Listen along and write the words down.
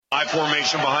I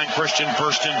formation behind Christian,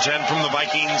 1st and 10 from the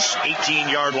Vikings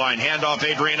 18-yard line. Handoff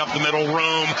Adrian up the middle,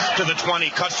 room to the 20,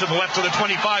 cuts to the left to the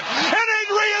 25, and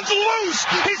Adrian's loose.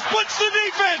 He splits the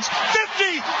defense.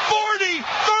 50, 40,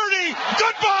 30.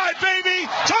 Goodbye, baby.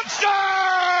 Touchdown!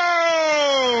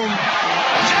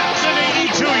 That's an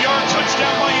 82-yard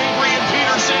touchdown by Adrian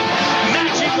Peterson,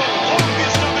 matching the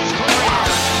longest of his career.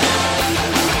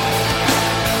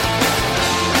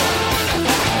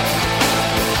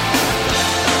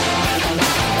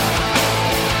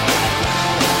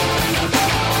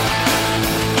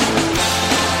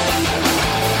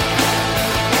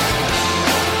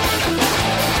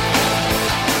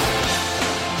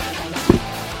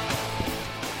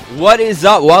 What is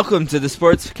up? Welcome to the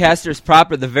Sportscasters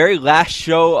Proper, the very last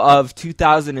show of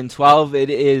 2012.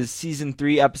 It is Season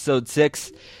 3, Episode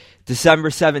 6, December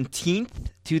 17th,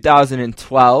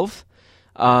 2012.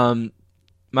 My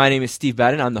name is Steve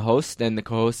Bennett. I'm the host, and the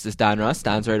co-host is Don Russ.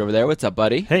 Don's right over there. What's up,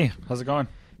 buddy? Hey, how's it going?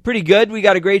 Pretty good. We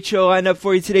got a great show lined up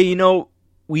for you today. You know,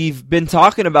 we've been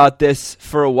talking about this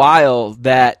for a while,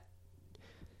 that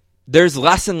there's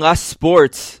less and less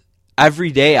sports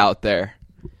every day out there.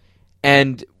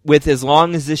 And with as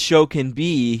long as this show can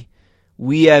be,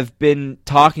 we have been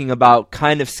talking about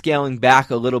kind of scaling back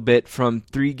a little bit from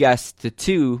 3 guests to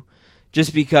 2,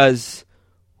 just because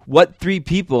what 3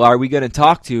 people are we going to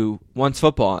talk to once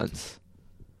football ends?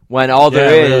 When all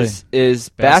there is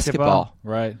basketball.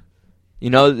 Right. You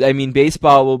know, I mean,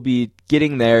 baseball will be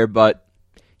getting there, but,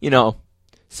 you know,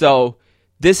 so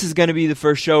this is going to be the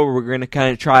first show where we're going to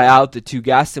kind of try out the 2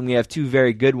 guests, and we have 2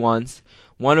 very good ones.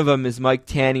 One of them is Mike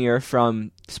Tanier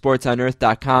from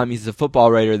SportsOnEarth.com. He's a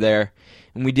football writer there.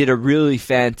 And we did a really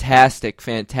fantastic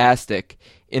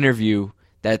interview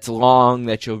that's long,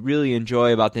 that you'll really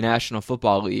enjoy, about the National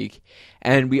Football League.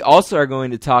 And we also are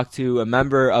going to talk to a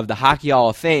member of the Hockey Hall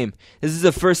of Fame. This is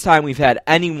the first time we've had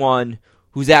anyone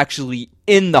who's actually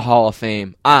in the Hall of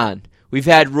Fame on. We've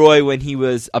had Roy when he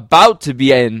was about to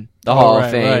be in the Hall of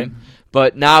Fame, right.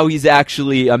 But now he's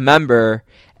actually a member,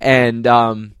 and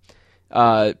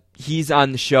he's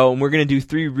on the show, and we're going to do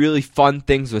 3 really fun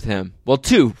things with him. Well,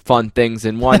 2 fun things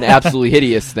and 1 absolutely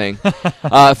hideous thing.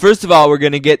 First of all, we're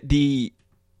going to get the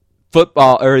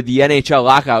football or the NHL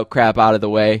lockout crap out of the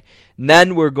way. And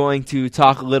then we're going to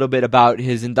talk a little bit about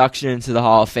his induction into the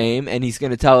Hall of Fame, and he's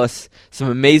going to tell us some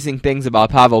amazing things about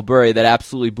Pavel Bure that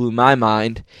absolutely blew my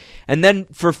mind. And then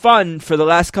for fun, for the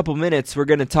last couple minutes, we're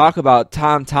going to talk about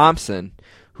Tom Thompson,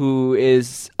 who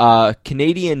is a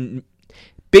Canadian.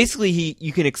 Basically,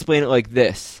 you can explain it like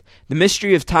this. The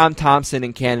mystery of Tom Thompson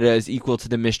in Canada is equal to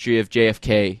the mystery of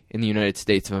JFK in the United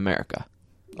States of America.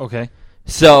 Okay.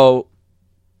 So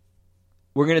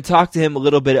we're going to talk to him a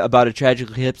little bit about a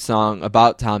tragically hip song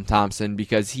about Tom Thompson,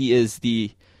 because he is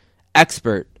the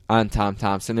expert on Tom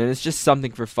Thompson, and it's just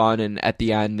something for fun and at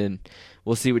the end, and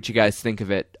we'll see what you guys think of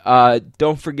it.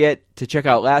 Don't forget to check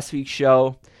out last week's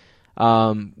show.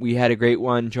 We had a great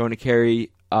one. Jonah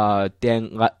Carey,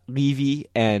 Dan Levy,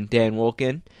 and Dan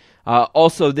Wolkin.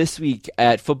 Also this week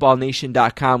at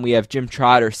footballnation.com, we have Jim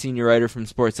Trotter, senior writer from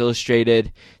Sports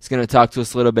Illustrated. He's going to talk to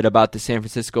us a little bit about the San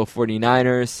Francisco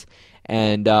 49ers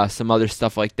and some other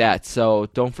stuff like that. So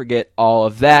don't forget all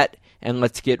of that, and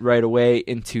let's get right away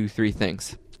into 3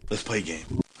 things. Let's play a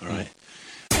game, all right?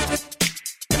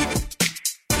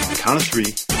 Count of 3.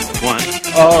 1.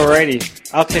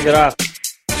 Alrighty, I'll kick it off.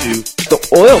 2. The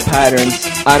oil patterns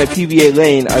on a PBA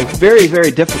lane are very,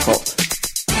 very difficult.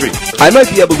 3. I might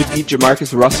be able to beat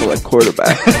Jamarcus Russell at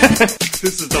quarterback.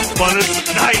 This is the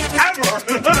funnest night ever!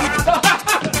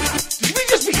 Did we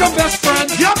just become best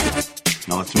friends? Yep!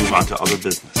 Now let's move on to other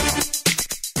business.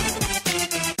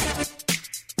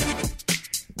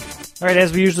 All right,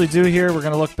 as we usually do here, we're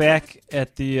going to look back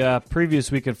at the previous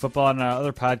week in football. On our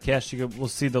other podcast, we'll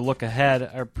see the look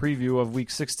ahead, our preview of Week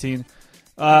 16.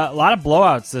 A lot of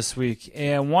blowouts this week,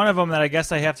 and one of them that I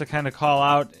guess I have to kind of call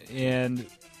out and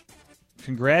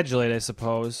congratulate, I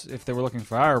suppose, if they were looking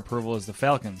for our approval, is the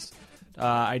Falcons.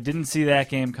 I didn't see that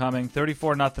game coming.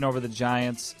 34-0 over the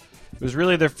Giants. It was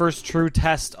really their first true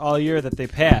test all year that they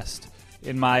passed,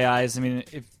 in my eyes. I mean,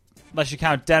 unless you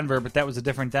count Denver, but that was a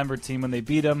different Denver team when they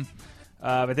beat them.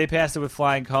 But they passed it with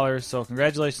flying colors, so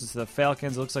congratulations to the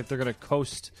Falcons. It looks like they're going to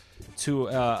coast to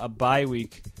a bye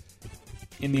week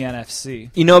in the NFC.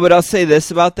 You know, but I'll say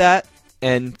this about that,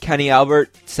 and Kenny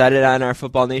Albert said it on our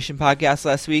Football Nation podcast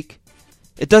last week.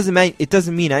 It doesn't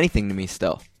mean anything to me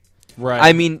still. Right.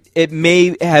 I mean, it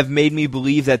may have made me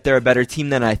believe that they're a better team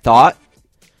than I thought,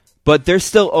 but they're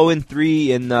still 0-3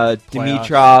 in the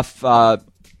Dimitrov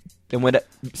and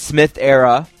Smith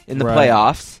era in the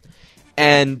playoffs.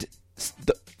 And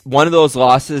one of those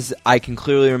losses I can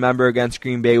clearly remember against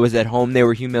Green Bay was at home. They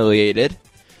were humiliated.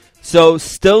 So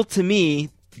still, to me,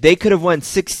 they could have went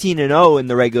 16-0 in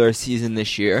the regular season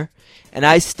this year, and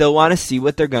I still want to see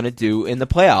what they're going to do in the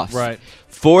playoffs. Right.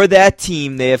 For that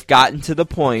team, they have gotten to the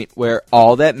point where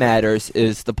all that matters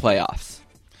is the playoffs.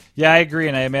 Yeah, I agree,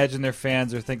 and I imagine their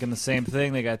fans are thinking the same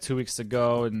thing. They got 2 weeks to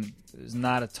go, and there's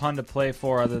not a ton to play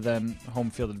for other than home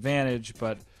field advantage,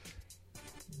 but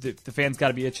the fans got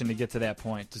to be itching to get to that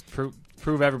point, just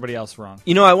prove everybody else wrong.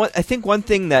 You know, I think one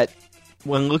thing that,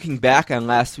 when looking back on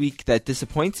last week, that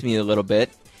disappoints me a little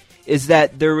bit is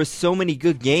that there was so many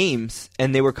good games,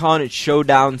 and they were calling it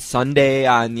Showdown Sunday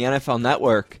on the NFL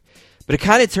Network, but it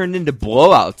kind of turned into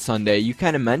Blowout Sunday. You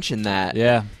kind of mentioned that.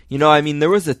 Yeah. You know, I mean, there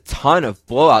was a ton of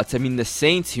blowouts. I mean, the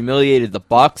Saints humiliated the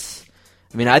Bucs.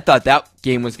 I mean, I thought that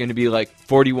game was going to be like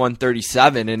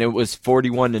 41-37, and it was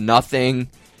 41-0.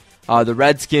 The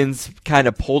Redskins kind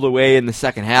of pulled away in the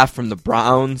second half from the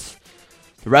Browns.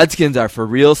 The Redskins are for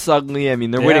real suddenly. I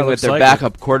mean, they're winning with their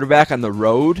backup quarterback on the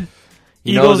road.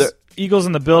 Eagles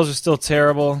and the Bills are still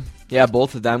terrible. Yeah,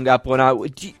 both of them got blown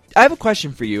out. I have a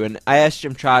question for you, and I asked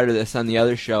Jim Trotter this on the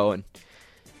other show. And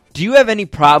do you have any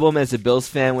problem as a Bills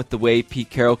fan with the way Pete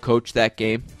Carroll coached that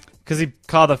game? Because he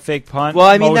called a fake punt. Well,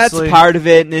 I mean, mostly. That's part of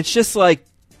it, and it's just like,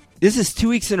 this is 2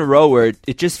 weeks in a row where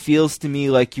it just feels to me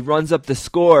like he runs up the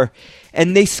score,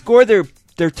 and they score their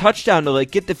touchdown to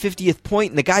like get the 50th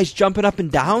point, and the guy's jumping up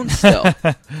and down still.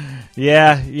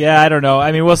 Yeah, I don't know.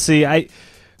 I mean, we'll see.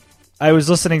 I was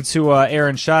listening to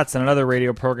Aaron Schatz on another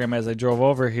radio program as I drove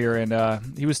over here, and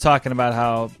he was talking about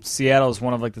how Seattle is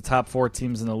one of like the top 4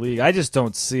 teams in the league. I just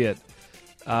don't see it.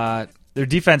 Their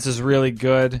defense is really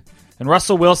good, and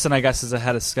Russell Wilson, I guess, is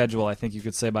ahead of schedule, I think you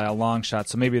could say, by a long shot.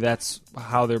 So maybe that's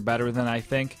how they're better than I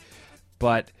think.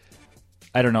 But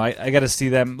I don't know. I got to see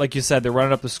them. Like you said, they're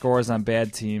running up the scores on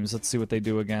bad teams. Let's see what they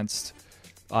do against.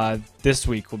 This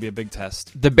week will be a big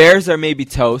test. The Bears are maybe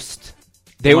toast.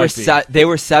 They were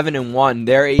 7-1.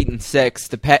 They're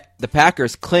 8-6. The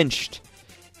Packers clinched.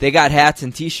 They got hats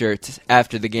and T-shirts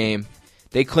after the game.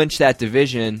 They clinched that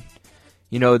division.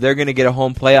 You know, they're going to get a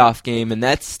home playoff game, and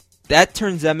that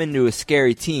turns them into a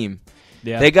scary team.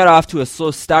 Yeah. They got off to a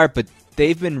slow start, but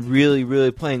they've been really,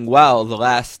 really playing well the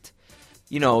last,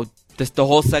 the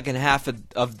whole second half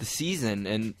of the season.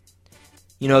 And,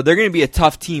 they're going to be a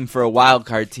tough team for a wild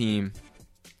card team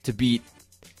to beat.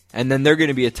 And then they're going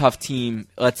to be a tough team,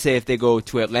 let's say if they go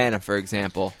to Atlanta, for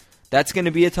example. That's going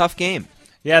to be a tough game.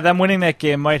 Yeah, them winning that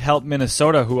game might help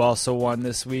Minnesota, who also won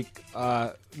this week.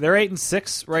 They're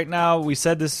 8-6 right now. We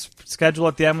said this schedule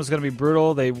at the end was going to be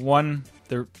brutal. They won.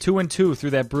 They're 2-2 through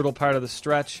that brutal part of the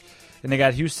stretch, and they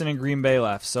got Houston and Green Bay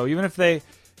left. So even if they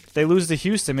lose to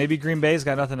Houston, maybe Green Bay's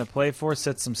got nothing to play for,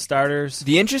 sit some starters.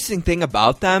 The interesting thing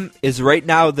about them is right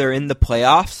now they're in the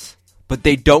playoffs, but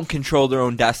they don't control their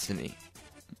own destiny.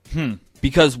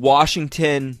 Because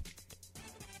Washington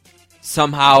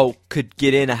somehow could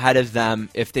get in ahead of them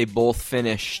if they both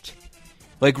finished.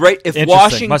 Like, right, if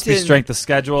Washington must be strength of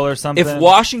schedule or something. If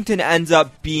Washington ends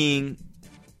up being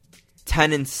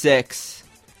 10-6,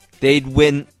 they'd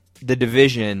win the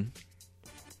division.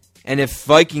 And if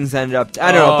Vikings ended up,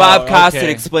 I don't know, Bob Costin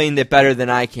explained it better than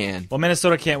I can. Well,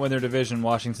 Minnesota can't win their division.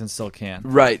 Washington still can.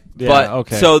 Right. Yeah,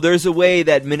 So there's a way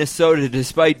that Minnesota,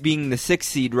 despite being the 6th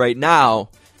seed right now,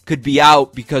 could be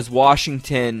out because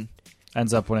Washington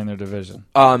ends up winning their division.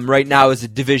 Right now is a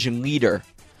division leader.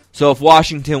 So if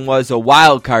Washington was a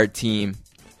wild card team,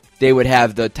 they would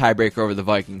have the tiebreaker over the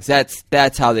Vikings.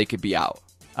 That's how they could be out.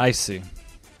 I see.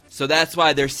 So that's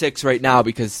why they're 6 right now,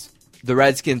 because the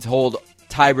Redskins hold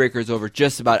tiebreakers over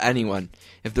just about anyone.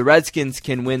 If the Redskins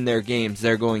can win their games,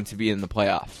 they're going to be in the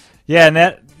playoffs. Yeah, and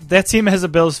that team as a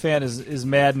Bills fan is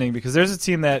maddening, because there's a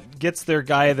team that gets their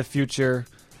guy of the future.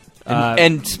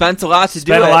 And spent a lot to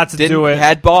do it.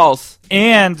 Had balls.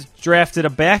 And drafted a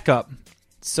backup.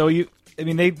 So they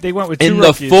went with 2 in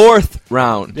rookies. The 4th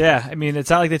round. Yeah, I mean,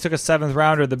 it's not like they took a 7th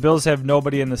rounder. The Bills have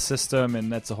nobody in the system,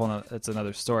 and that's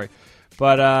another story.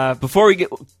 But before we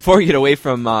get away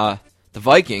from the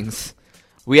Vikings,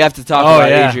 we have to talk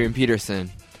about Adrian Peterson.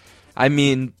 I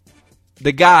mean,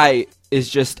 the guy is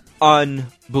just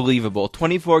unbelievable.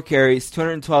 24 carries,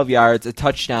 212 yards, a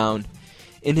touchdown.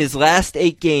 In his last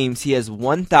 8 games, he has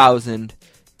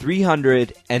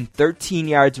 1,313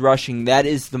 yards rushing. That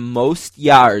is the most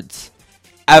yards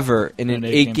ever in an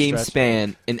 8-game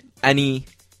span in any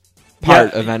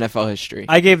part of NFL history.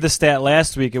 I gave the stat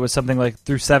last week. It was something like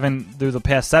through the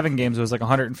past 7 games, it was like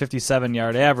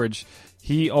 157-yard average.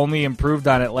 He only improved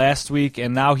on it last week,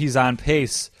 and now he's on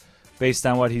pace based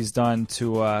on what he's done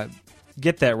to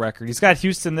get that record. He's got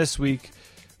Houston this week,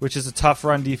 which is a tough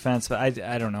run defense. But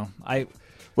I don't know.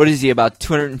 What is he, about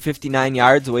 259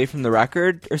 yards away from the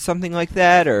record or something like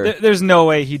that? Or there's no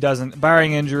way he doesn't,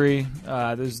 barring injury.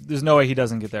 There's no way he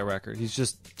doesn't get that record. He's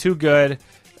just too good.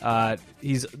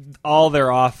 He's all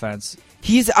their offense.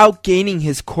 He's outgaining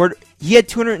his quarter. He had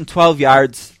 212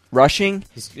 yards rushing.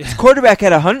 His quarterback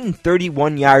had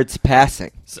 131 yards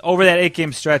passing. So over that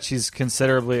 8-game stretch, he's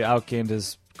considerably outgained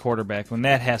his quarterback. When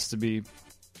that has to be,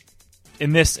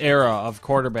 in this era of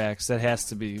quarterbacks, that has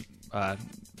to be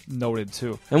noted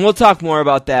too. And we'll talk more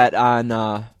about that on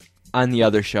the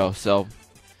other show. So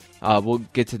we'll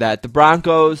get to that. The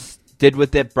Broncos did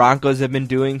what the Broncos have been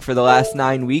doing for the last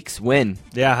 9 weeks. Win.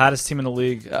 Yeah, hottest team in the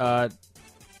league.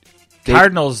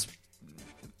 Cardinals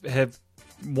have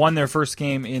won their first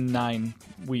game in 9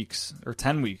 weeks or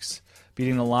 10 weeks,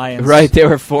 beating the Lions. Right, they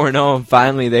were 4-0, and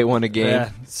finally they won a game. Yeah,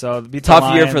 so beat tough the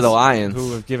Lions, year for the Lions,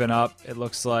 who have given up. It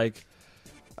looks like.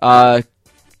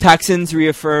 Texans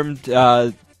reaffirmed.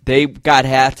 They got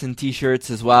hats and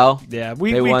T-shirts as well. Yeah,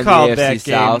 we won called the that AFC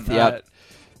game. South. Yep.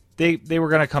 They were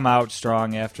going to come out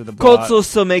strong after the Colts will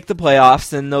still make the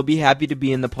playoffs, and they'll be happy to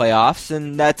be in the playoffs,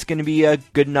 and that's going to be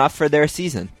good enough for their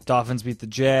season. Dolphins beat the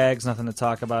Jags, nothing to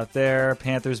talk about there.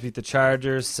 Panthers beat the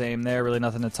Chargers, same there, really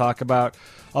nothing to talk about.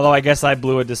 Although I guess I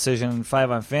blew a decision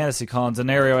 5 on fantasy calling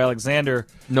Denario Alexander.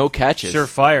 No catches.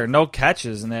 Surefire. No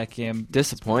catches in that game.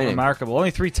 Disappointing. Remarkable.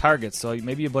 Only 3 targets, so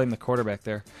maybe you blame the quarterback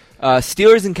there.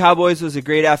 Steelers and Cowboys was a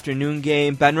great afternoon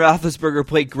game. Ben Roethlisberger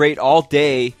played great all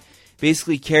day.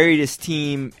 Basically carried his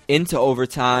team into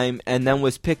overtime and then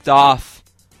was picked off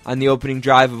on the opening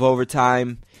drive of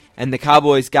overtime. And the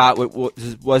Cowboys got what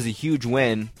was a huge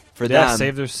win for them. Yeah,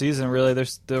 saved their season, really.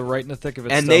 They're right in the thick of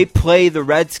it and still. they play the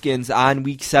Redskins on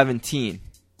Week 17.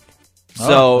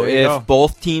 So if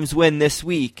both teams win this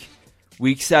week,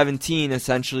 Week 17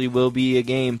 essentially will be a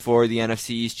game for the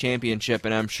NFC East Championship.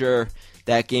 And I'm sure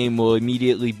that game will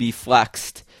immediately be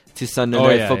flexed to Sunday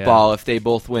Night Football if they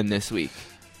both win this week.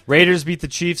 Raiders beat the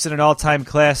Chiefs in an all-time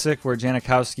classic where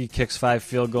Janikowski kicks 5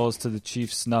 field goals to the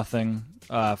Chiefs, nothing.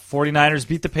 49ers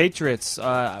beat the Patriots.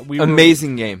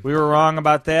 Amazing game. We were wrong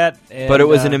about that. But it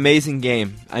was an amazing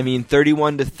game. I mean,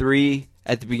 31-3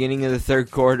 at the beginning of the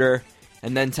third quarter,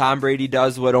 and then Tom Brady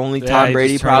does what only Tom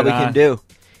Brady probably can do.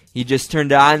 He just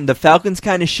turned it on. The Falcons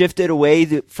kind of shifted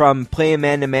away from playing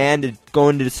man-to-man to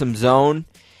going to some zone,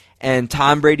 and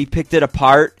Tom Brady picked it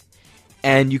apart.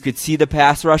 And you could see the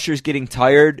pass rushers getting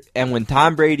tired. And when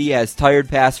Tom Brady has tired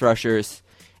pass rushers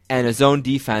and a zone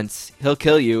defense, he'll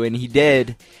kill you. And he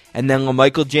did. And then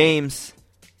Michael James,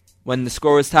 when the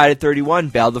score was tied at 31,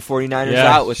 bailed the 49ers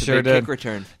out with a big kick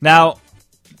return. Now,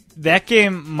 that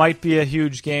game might be a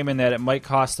huge game in that it might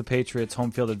cost the Patriots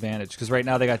home field advantage. Because right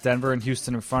now they got Denver and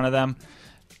Houston in front of them.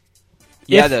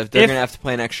 Yeah, they're going to have to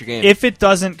play an extra game. If it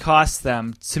doesn't cost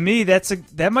them, to me,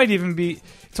 that might even be...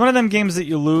 It's one of them games that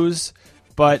you lose...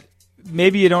 But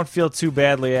maybe you don't feel too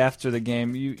badly after the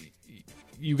game.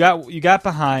 You got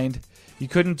behind, you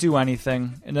couldn't do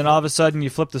anything, and then all of a sudden you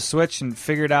flipped the switch and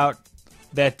figured out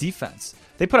that defense.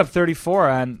 They put up 34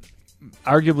 on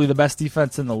arguably the best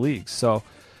defense in the league. So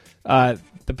the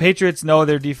Patriots know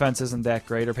their defense isn't that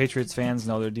great, or Patriots fans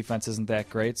know their defense isn't that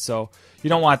great. So you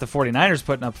don't want the 49ers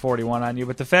putting up 41 on you.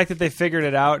 But the fact that they figured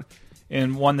it out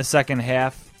and won the second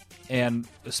half, and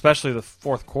especially the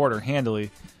fourth quarter handily,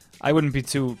 I wouldn't be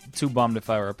too bummed if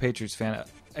I were a Patriots fan,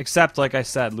 except, like I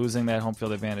said, losing that home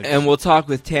field advantage. And we'll talk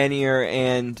with Tanier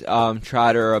and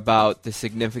Trotter about the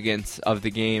significance of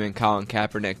the game and Colin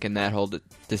Kaepernick and that whole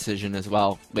decision as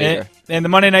well later. And the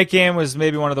Monday night game was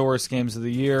maybe one of the worst games of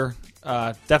the year.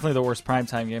 Definitely the worst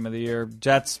primetime game of the year.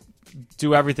 Jets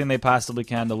do everything they possibly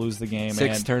can to lose the game.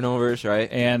 6 turnovers,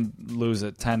 right? And lose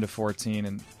it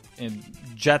 10-14 in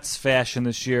Jets fashion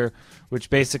this year,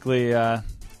 which basically...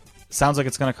 sounds like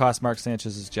it's going to cost Mark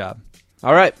Sanchez's job.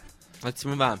 All right, let's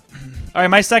move on. All right,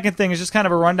 my second thing is just kind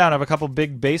of a rundown of a couple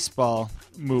big baseball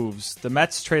moves. The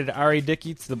Mets traded R.A.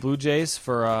 Dickey to the Blue Jays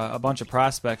for a bunch of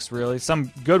prospects, really.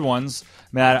 Some good ones.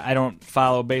 I mean, I don't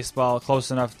follow baseball close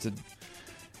enough to,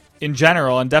 in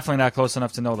general, and definitely not close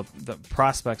enough to know the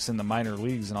prospects in the minor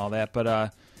leagues and all that. But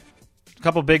a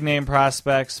couple big-name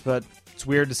prospects, but it's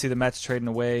weird to see the Mets trading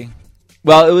away.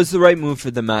 Well, it was the right move for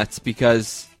the Mets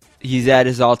because... he's at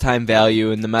his all-time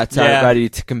value, and the Mets aren't ready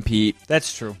to compete.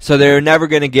 That's true. So they're never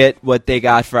going to get what they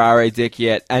got for R.A. Dickey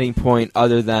at any point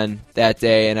other than that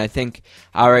day, and I think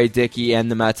R.A. Dickey and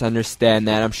the Mets understand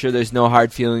that. I'm sure there's no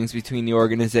hard feelings between the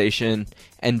organization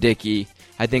and Dickey.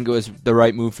 I think it was the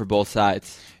right move for both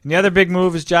sides. And the other big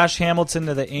move is Josh Hamilton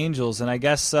to the Angels, and I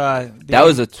guess that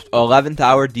was a 11th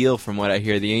hour deal from what I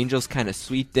hear. The Angels kind of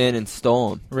sweeped in and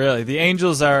stole him. Really, the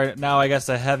Angels are now, I guess,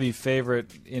 a heavy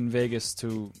favorite in Vegas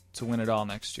to win it all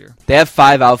next year. They have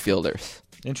 5 outfielders.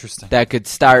 Interesting. That could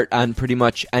start on pretty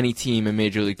much any team in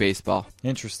Major League Baseball.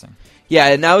 Interesting. Yeah,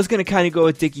 and I was going to kind of go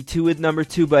with Dickey too with number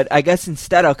 2, but I guess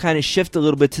instead I'll kind of shift a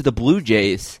little bit to the Blue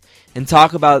Jays and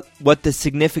talk about what the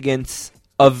significance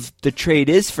of the trade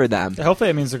is for them. Hopefully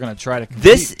it means they're going to try to compete.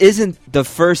 This isn't the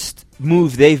first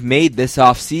move they've made this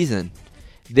offseason.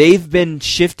 They've been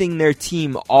shifting their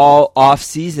team all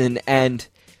offseason, and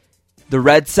the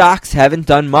Red Sox haven't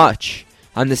done much.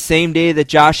 On the same day that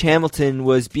Josh Hamilton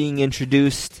was being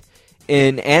introduced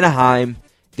in Anaheim,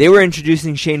 they were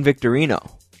introducing Shane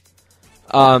Victorino.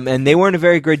 And they weren't a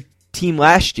very good team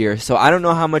last year, so I don't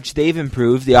know how much they've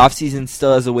improved. The offseason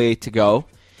still has a way to go.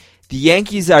 The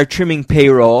Yankees are trimming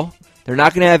payroll. They're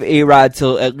not going to have A-Rod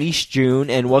till at least June,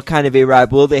 and what kind of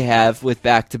A-Rod will they have with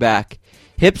back-to-back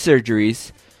hip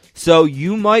surgeries? So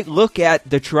you might look at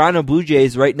the Toronto Blue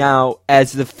Jays right now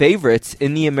as the favorites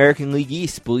in the American League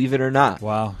East, believe it or not.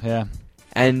 Wow, yeah.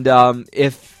 And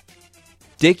if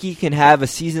Dickey can have a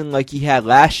season like he had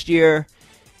last year,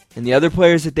 and the other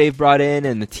players that they've brought in,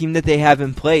 and the team that they have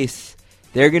in place,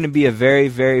 they're going to be a very,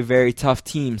 very, very tough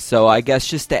team. So I guess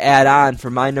just to add on for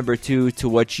my number 2 to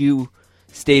what you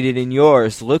stated in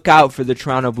yours, look out for the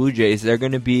Toronto Blue Jays. They're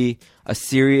going to be a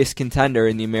serious contender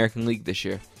in the American League this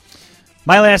year.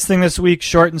 My last thing this week,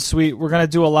 short and sweet, we're going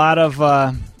to do a lot of,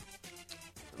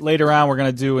 later on we're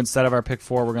going to do, instead of our Pick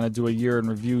 4, we're going to do a year in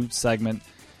review segment.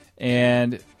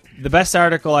 And the best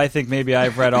article I think maybe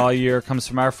I've read all year comes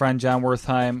from our friend John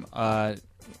Wertheim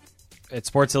at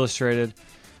Sports Illustrated,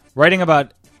 writing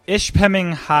about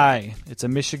Ishpeming High. It's a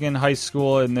Michigan high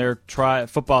school and their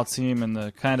football team and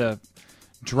the kind of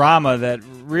drama that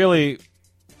really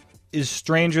is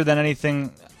stranger than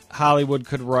anything Hollywood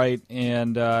could write.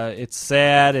 And it's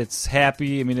sad, it's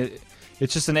happy. I mean,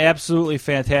 it's just an absolutely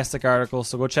fantastic article,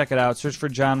 so go check it out. Search for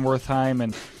John Wertheim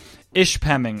and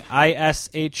Ishpeming,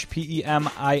 Ishpeming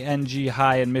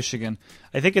High in Michigan.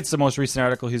 I think it's the most recent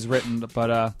article he's written,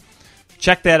 but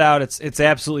check that out. It's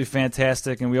absolutely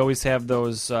fantastic, and we always have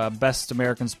those best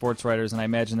American sports writers, and I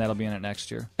imagine that'll be in it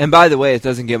next year. And by the way, it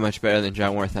doesn't get much better than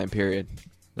John Wertheim, period.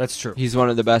 That's true. He's one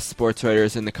of the best sports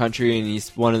writers in the country, and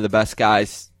he's one of the best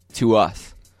guys to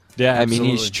us. Yeah, absolutely. I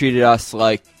mean, he's treated us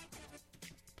like,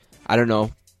 I don't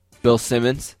know, Bill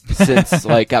Simmons since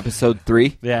like episode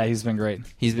 3. Yeah, he's been great.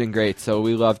 He's been great, so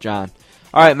we love John.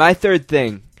 All right, my third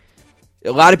thing.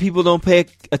 A lot of people don't pay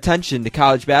attention to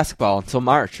college basketball until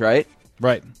March, right?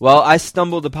 Right. Well, I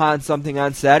stumbled upon something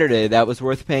on Saturday that was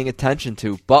worth paying attention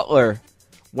to. Butler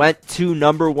went to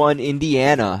number 1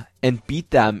 Indiana and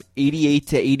beat them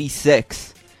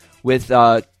 88-86 with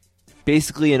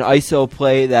basically an ISO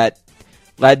play that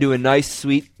led to a nice,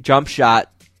 sweet jump shot.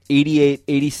 88-86,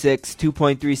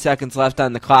 2.3 seconds left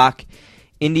on the clock.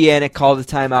 Indiana called a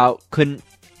timeout,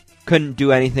 couldn't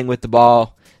do anything with the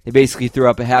ball. They basically threw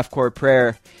up a half-court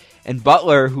prayer. And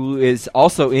Butler, who is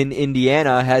also in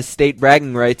Indiana, has state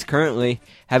bragging rights currently,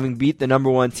 having beat the number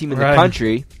 1 team in the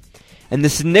country. And the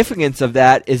significance of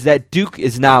that is that Duke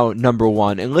is now number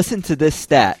 1. And listen to this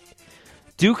stat.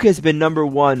 Duke has been number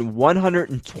 1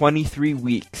 123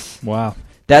 weeks. Wow.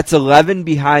 That's 11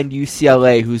 behind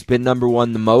UCLA, who's been number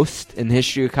 1 the most in the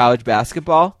history of college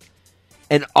basketball.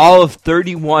 And all of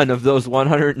 31 of those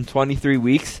 123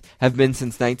 weeks have been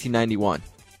since 1991.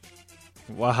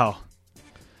 Wow.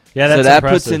 Yeah, that's so that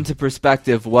impressive. puts into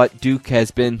perspective what Duke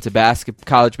has been to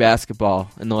college basketball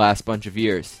in the last bunch of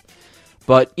years.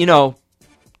 But, you know,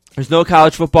 there's no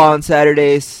college football on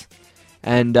Saturdays,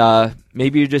 and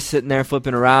maybe you're just sitting there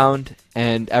flipping around,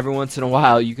 and every once in a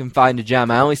while you can find a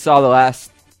gem. I only saw the last,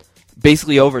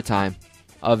 basically overtime,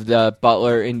 of the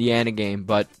Butler-Indiana game,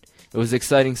 but it was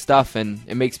exciting stuff, and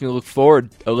it makes me look forward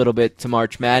a little bit to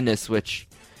March Madness, which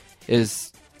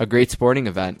is a great sporting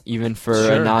event, even for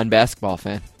a non-basketball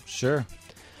fan. Sure.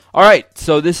 All right,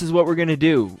 so this is what we're going to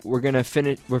do. We're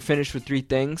finished with 3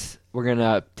 things. We're going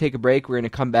to take a break. We're going to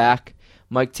come back.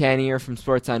 Mike Tannier from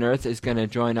Sports on Earth is going to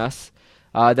join us.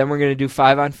 Then we're going to do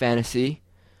 5 on fantasy.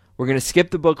 We're going to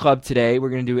skip the book club today. We're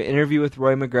going to do an interview with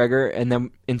Roy McGregor. And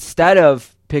then instead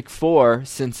of pick 4,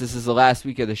 since this is the last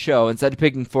week of the show, instead of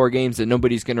picking 4 games that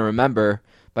nobody's going to remember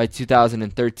by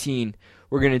 2013,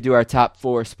 we're going to do our top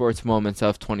 4 sports moments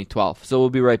of 2012. So we'll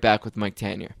be right back with Mike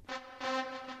Tannier.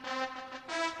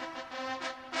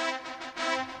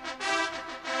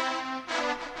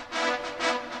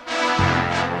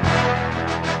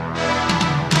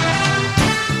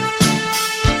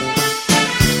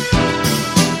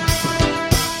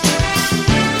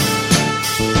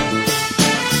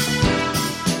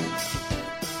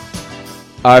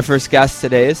 Our first guest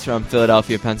today is from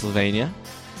Philadelphia, Pennsylvania,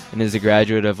 and is a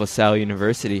graduate of LaSalle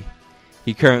University.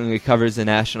 He currently covers the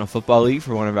National Football League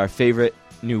for one of our favorite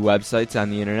new websites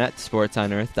on the internet,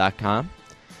 sportsonearth.com.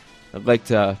 I'd like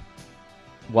to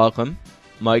welcome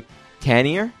Mike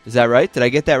Tanier. Is that right? Did I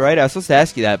get that right? I was supposed to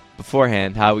ask you that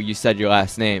beforehand, how you said your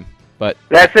last name. But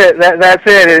that's it. That's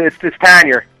it. It's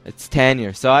Tanier. It's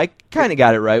Tanier. So I kind of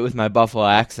got it right with my Buffalo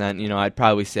accent. You know, I'd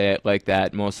probably say it like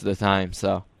that most of the time.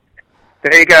 So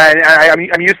there you go.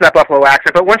 I'm used to that Buffalo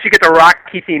accent, but once you get the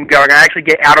Rocky theme going, I actually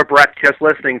get out of breath just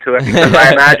listening to it because I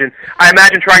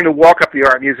imagine trying to walk up the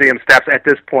art museum steps at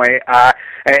this point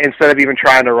instead of even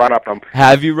trying to run up them.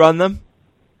 Have you run them?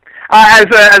 As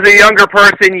a younger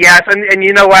person, yes, and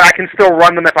you know what? I can still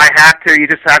run them if I have to. You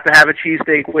just have to have a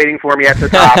cheesesteak waiting for me at the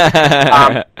top.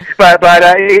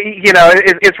 You know,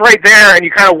 it's right there, and you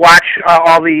kind of watch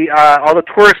all the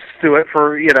tourists do it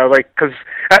for because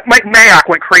Mike Mayock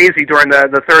went crazy during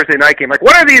the Thursday night game. Like,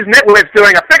 what are these nitwits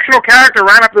doing? A fictional character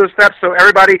ran up those steps, so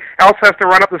everybody else has to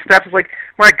run up the steps. It's like,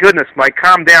 my goodness, Mike,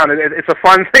 calm down. It's a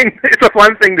fun thing. It's a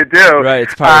fun thing to do. Right,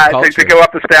 it's part of culture. To go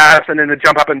up the steps and then to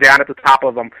jump up and down at the top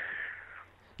of them.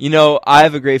 You know, I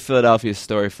have a great Philadelphia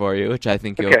story for you, which I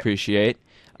think you'll appreciate.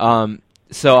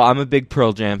 So I'm a big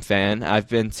Pearl Jam fan. I've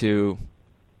been to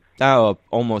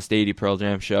almost 80 Pearl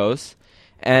Jam shows.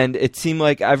 And it seemed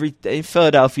like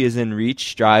Philadelphia is in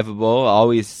reach, drivable,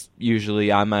 always usually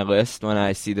on my list when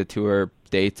I see the tour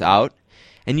dates out.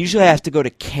 And usually I have to go to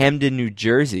Camden, New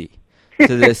Jersey,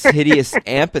 to this hideous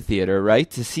amphitheater, right,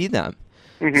 to see them.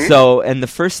 Mm-hmm. So, and the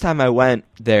first time I went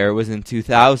there was in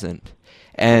 2000.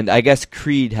 And I guess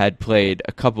Creed had played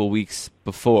a couple weeks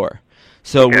before.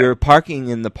 So we were parking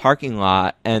in the parking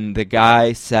lot, and the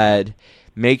guy said,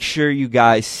 make sure you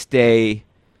guys stay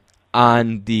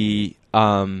on the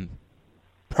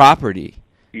property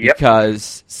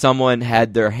because someone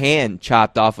had their hand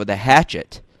chopped off with a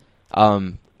hatchet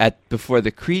before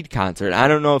the Creed concert. I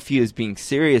don't know if he was being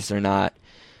serious or not.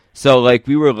 So,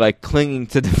 we were, clinging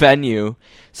to the venue.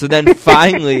 So then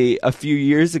finally, a few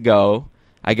years ago,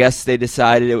 I guess they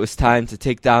decided it was time to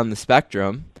take down the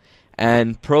Spectrum,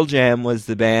 and Pearl Jam was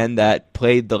the band that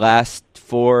played the last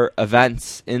 4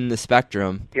 events in the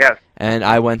Spectrum. Yes. And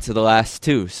I went to the last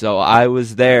 2. So I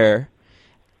was there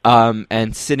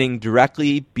and sitting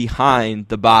directly behind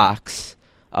the box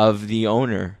of the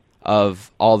owner of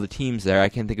all the teams there. I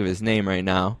can't think of his name right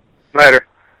now. Later.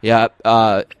 Yeah,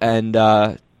 and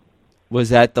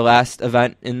was at the last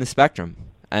event in the Spectrum,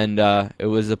 and it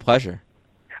was a pleasure.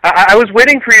 I was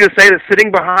waiting for you to say that sitting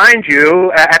behind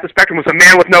you at the Spectrum was a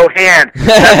man with no hand.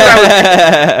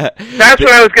 That's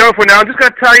what I was going for. Now, I'm just going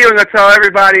to tell you and going to tell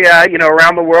everybody,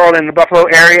 around the world in the Buffalo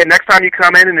area, next time you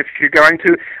come in, and if you're going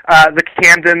to the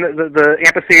Camden, the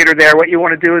amphitheater there, what you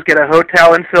want to do is get a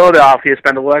hotel in Philadelphia,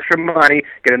 spend a little extra money,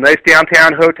 get a nice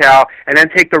downtown hotel, and then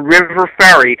take the river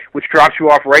ferry, which drops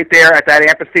you off right there at that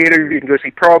amphitheater. You can go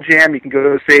see Pearl Jam. You can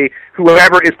go see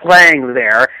whoever is playing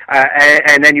there,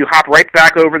 and then you hop right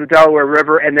back over the Delaware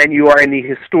River, and then you are in the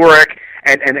historic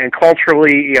and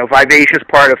culturally vivacious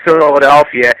part of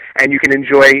Philadelphia, and you can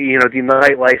enjoy the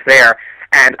nightlife there.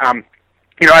 And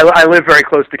I live very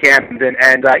close to Camden,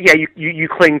 and you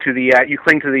cling to the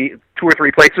 2 or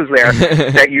 3 places there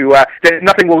that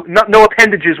no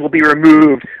appendages will be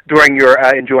removed during your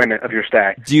enjoyment of your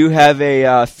stay. Do you have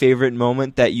a favorite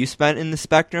moment that you spent in the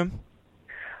Spectrum?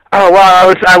 Oh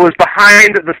well, I was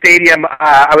behind the stadium.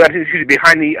 I was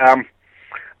behind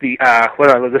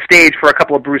the stage for a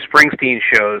couple of Bruce Springsteen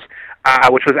shows,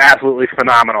 which was absolutely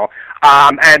phenomenal.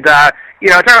 I'm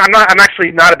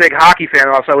actually not a big hockey fan.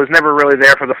 Also, I was never really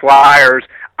there for the Flyers.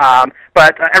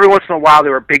 But every once in a while,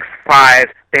 there were Big 5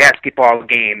 basketball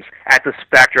games at the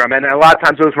Spectrum, and a lot of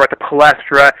times those were at the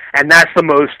Palestra, and that's the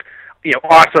most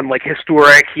awesome,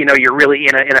 historic, you're really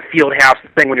in a field house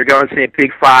thing when you're going to see a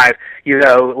Big 5,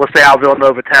 LaSalle,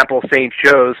 Villanova, Temple, St.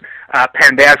 Joe's,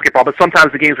 Penn basketball. But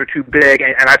sometimes the games were too big,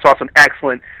 and I saw some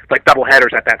excellent,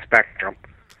 doubleheaders at that Spectrum.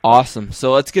 Awesome.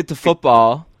 So let's get to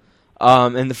football.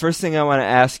 And the first thing I want to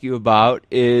ask you about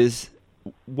is,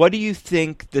 what do you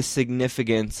think the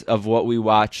significance of what we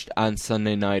watched on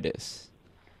Sunday night is?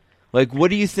 What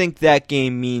do you think that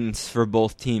game means for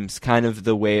both teams, kind of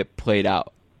the way it played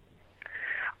out?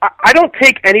 I don't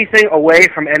take anything away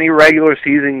from any regular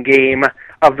season game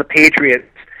of the Patriots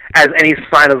as any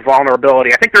sign of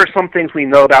vulnerability. I think there are some things we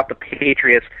know about the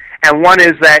Patriots, and one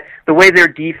is that the way their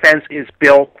defense is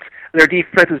built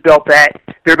that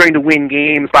they're going to win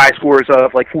games by scores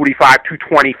of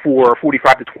 45-24 or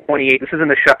 45-28. This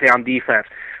isn't a shutdown defense.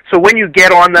 So when you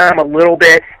get on them a little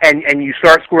bit and you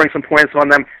start scoring some points on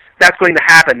them, that's going to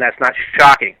happen. That's not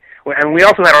shocking. And we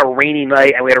also had a rainy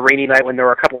night, and we had a rainy night when there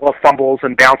were a couple of fumbles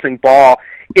and bouncing ball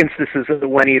instances that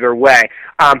went either way.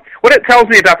 What it tells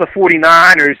me about the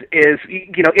 49ers is,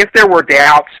 if there were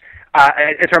doubts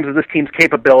in terms of this team's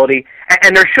capability,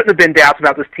 and there shouldn't have been doubts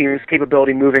about this team's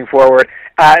capability moving forward,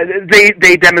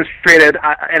 they demonstrated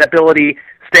an ability to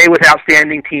stay with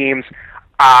outstanding teams,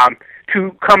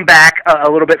 to come back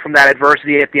a little bit from that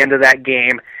adversity at the end of that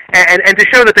game, and to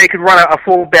show that they could run a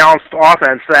full balanced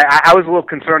offense. I was a little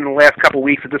concerned in the last couple of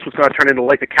weeks that this was going to turn into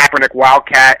like the Kaepernick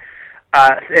Wildcat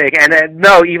thing. And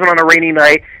no, even on a rainy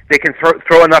night, they can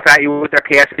throw enough at you with their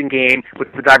passing game,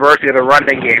 with the diversity of the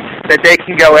running game, that they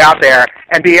can go out there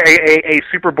and be a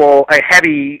Super Bowl, a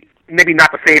heavy, maybe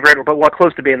not the favorite, but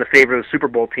close to being the favorite of the Super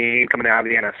Bowl team coming out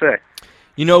of the NFC.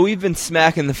 We've been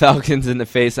smacking the Falcons in the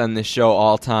face on this show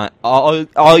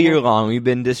all year long. We've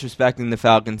been disrespecting the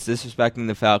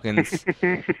Falcons.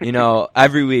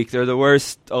 Every week. They're the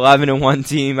worst 11-1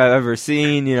 team I've ever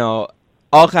seen, all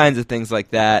kinds of things like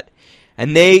that.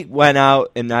 And they went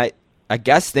out, and I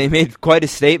guess they made quite a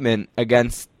statement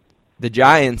against the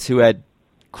Giants, who had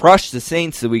crushed the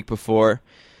Saints the week before.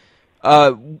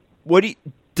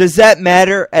 Does that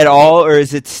matter at all, or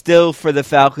is it still for the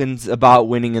Falcons about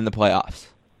winning in the playoffs?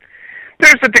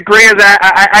 There's a degree of that.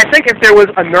 I think if there was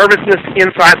a nervousness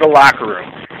inside the locker room,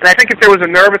 and I think if there was a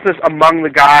nervousness among the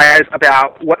guys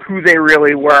about who they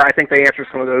really were, I think they answered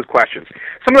some of those questions.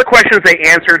 Some of the questions they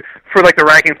answered for like the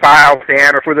rank and file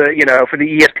fan, or for the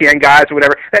ESPN guys or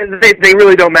whatever, they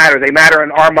really don't matter. They matter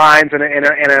in our minds and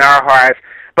in our hearts,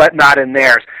 but not in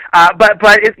theirs. But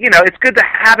it's good to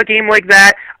have a game like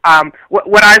that.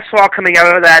 What I saw coming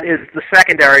out of that is the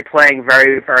secondary playing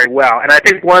very, very well. And I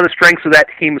think one of the strengths of that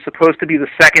team was supposed to be the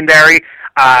secondary.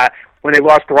 When they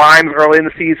lost Grimes early in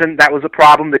the season, that was a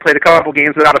problem. They played a couple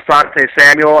games without Asante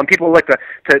Samuel, and people like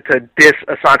to diss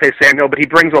Asante Samuel, but he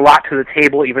brings a lot to the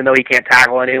table, even though he can't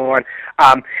tackle anyone.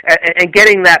 And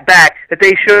getting that back, that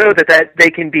they show that they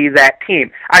can be that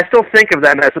team. I still think of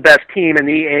them as the best team in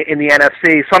the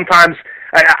NFC. Sometimes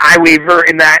I waver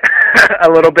in that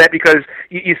a little bit, because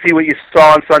you see what you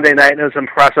saw on Sunday night, and it was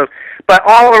impressive. But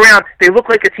all around, they look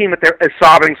like a team that is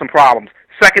solving some problems.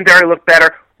 Secondary looked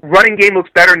better. Running game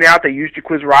looks better now that they used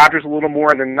Jaquiz Rodgers a little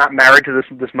more, and they're not married to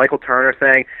this Michael Turner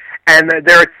thing. And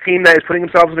they're a team that is putting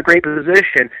themselves in a great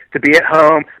position to be at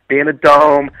home, be in a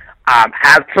dome,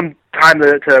 have some time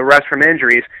to rest from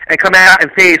injuries, and come out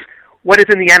and face what is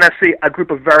in the NFC a group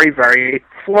of very, very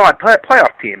flawed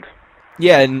playoff teams.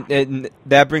 Yeah, and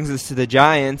that brings us to the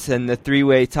Giants and the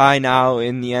three-way tie now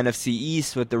in the NFC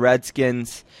East with the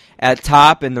Redskins at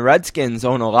top, and the Redskins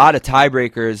own a lot of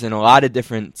tiebreakers in a lot of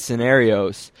different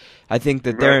scenarios. I think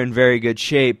that they're in very good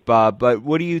shape. But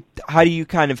how do you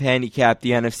kind of handicap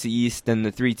the NFC East and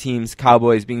the three teams,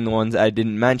 Cowboys being the ones I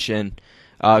didn't mention,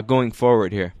 going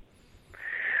forward here?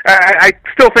 I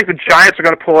still think the Giants are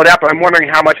going to pull it out, but I'm wondering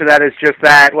how much of that is just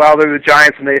that, well, they're the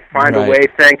Giants and they find a way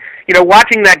thing.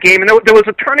 Watching that game, and there was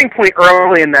a turning point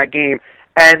early in that game,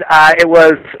 and it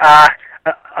was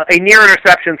a near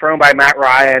interception thrown by Matt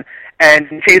Ryan, and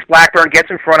Chase Blackburn gets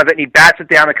in front of it, and he bats it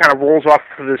down and kind of rolls off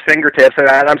of his fingertips, and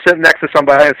I'm sitting next to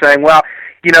somebody and saying, well,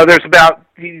 there's about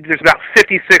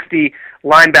 50, 60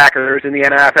 linebackers in the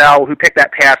NFL who pick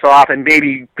that pass off and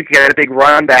maybe get a big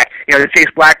run back. Chase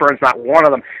Blackburn's not one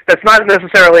of them. That's not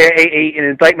necessarily an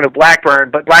indictment of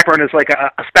Blackburn, but Blackburn is like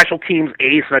a special teams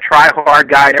ace and a try-hard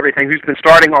guy and everything who's been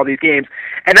starting all these games.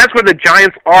 And that's where the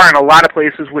Giants are in a lot of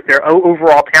places with their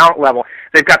overall talent level.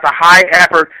 They've got the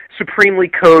high-effort, supremely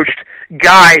coached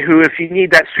guy who, if you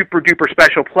need that super-duper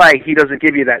special play, he doesn't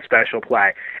give you that special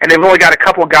play. And they've only got a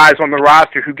couple guys on the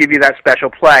roster who give you that special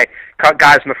play,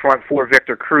 guys in the front four,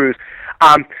 Victor Cruz.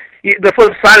 The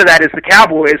flip side of that is the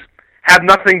Cowboys have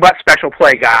nothing but special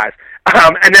play guys.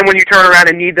 And then when you turn around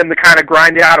and need them to kind of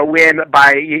grind out a win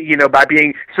by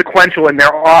being sequential in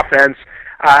their offense,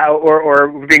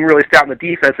 or being really stout in the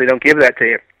defense, they don't give that to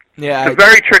you. Yeah, it's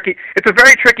a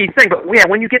very tricky thing. But yeah,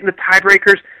 when you get into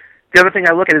tiebreakers, the other thing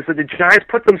I look at is that the Giants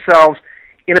put themselves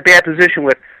in a bad position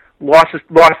with lost to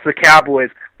the Cowboys,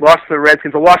 lost to the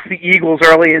Redskins, lost to the Eagles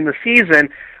early in the season,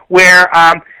 where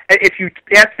if you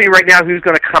ask me right now who's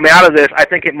going to come out of this, I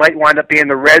think it might wind up being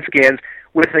the Redskins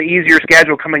with an easier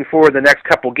schedule coming forward the next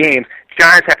couple games.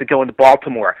 Giants have to go into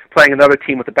Baltimore, playing another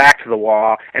team with the back to the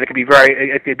wall, and it could be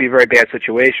a very bad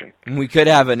situation. And we could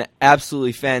have an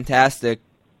absolutely fantastic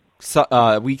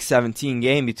Week 17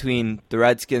 game between the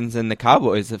Redskins and the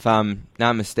Cowboys, if I'm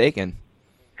not mistaken.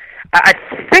 I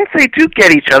think they do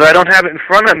get each other. I don't have it in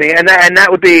front of me, and that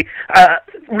would be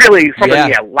really something.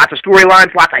 Yeah, lots of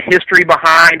storylines, lots of history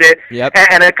behind it,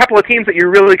 and a couple of teams that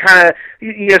you're really kind of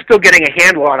still getting a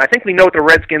handle on. I think we know what the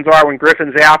Redskins are when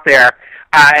Griffin's out there.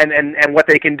 And what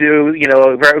they can do,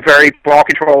 very, very ball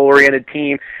control oriented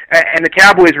team, and the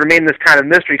Cowboys remain this kind of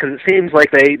mystery because it seems like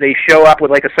they show up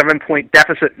with like a 7-point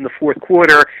deficit in the fourth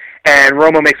quarter, and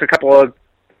Romo makes a couple of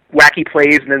wacky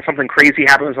plays, and then something crazy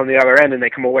happens on the other end, and they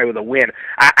come away with a win.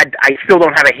 I still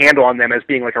don't have a handle on them as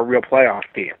being like a real playoff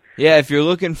team. Yeah, if you're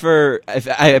looking for,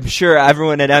 I'm sure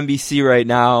everyone at NBC right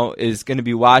now is going to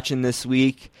be watching this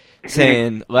week,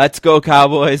 saying, let's go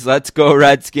Cowboys, let's go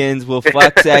Redskins, we'll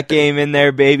flex that game in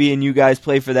there, baby, and you guys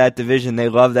play for that division. They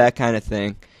love that kind of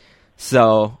thing.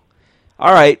 So,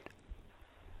 all right,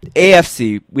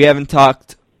 AFC, we haven't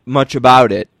talked much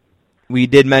about it. We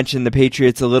did mention the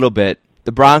Patriots a little bit.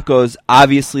 The Broncos,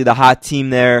 obviously the hot team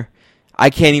there.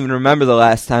 I can't even remember the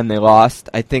last time they lost.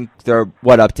 I think they're,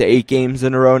 up to 8 games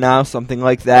in a row now, something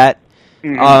like that.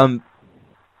 Mm-hmm.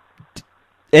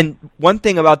 And one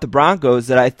thing about the Broncos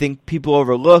that I think people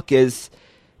overlook is,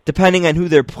 depending on who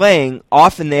they're playing,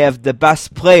 often they have the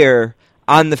best player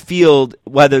on the field,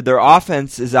 whether their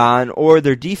offense is on or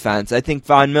their defense. I think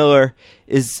Von Miller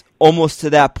is almost to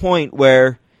that point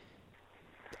where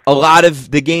a lot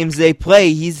of the games they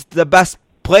play, he's the best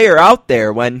player out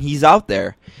there when he's out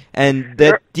there. And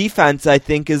the defense, I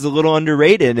think, is a little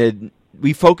underrated. And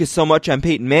we focus so much on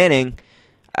Peyton Manning,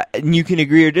 and you can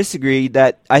agree or disagree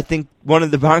that I think one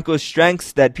of the Broncos'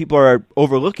 strengths that people are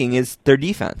overlooking is their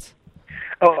defense.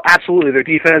 Oh, absolutely. Their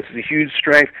defense is a huge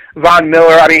strength. Von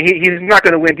Miller, I mean, he's not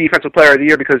going to win Defensive Player of the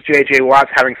Year because J.J.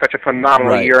 Watt's having such a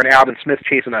phenomenal year and Alvin Smith's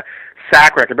chasing a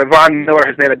sack record. But Von Miller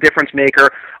has been a difference maker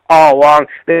all along.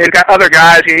 They've got other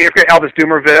guys. You've got Elvis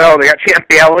Dumerville. They got Champ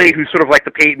Bailey, who's sort of like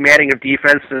the Peyton Manning of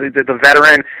defense, the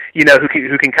veteran,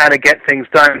 who can kind of get things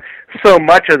done. So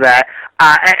much of that.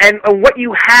 And what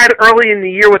you had early in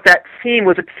the year with that team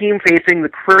was a team facing the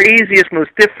craziest, most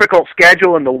difficult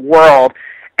schedule in the world,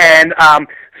 and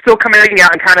still coming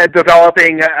out and kind of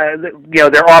developing,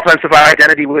 their offensive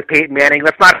identity with Peyton Manning.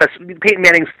 That's not Peyton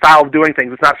Manning's style of doing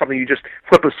things. It's not something you just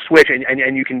flip a switch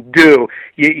and you can do,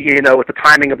 with the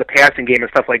timing of the passing game and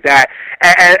stuff like that.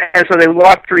 And so they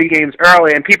lost 3 games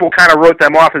early, and people kind of wrote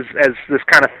them off as this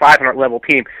kind of 500 level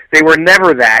team. They were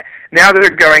never that. Now they're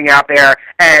going out there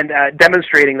and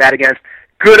demonstrating that against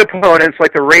good opponents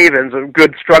like the Ravens, or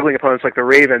good struggling opponents like the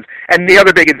Ravens. And the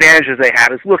other big advantages they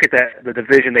have is look at the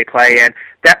division they play in.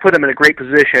 That put them in a great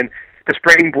position to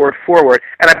springboard forward.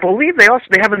 And I believe they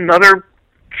have another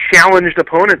challenged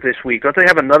opponent this week. Don't they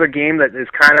have another game that is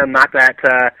kind of not that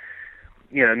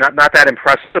not that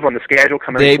impressive on the schedule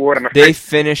coming forward? I'm afraid they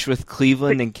finish with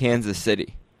Cleveland and Kansas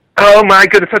City. Oh my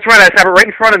goodness, that's right. I have it right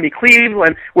in front of me.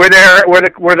 Cleveland, where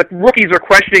the rookies are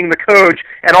questioning the coach,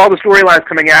 and all the storylines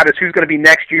coming out is who's going to be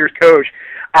next year's coach.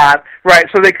 Right.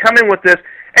 So they come in with this.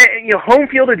 And, home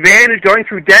field advantage going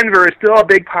through Denver is still a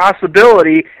big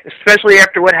possibility, especially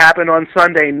after what happened on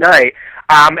Sunday night.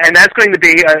 And that's going to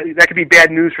be that could be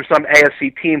bad news for some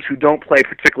AFC teams who don't play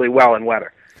particularly well in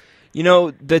weather.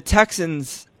 The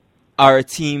Texans are a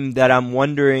team that I'm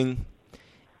wondering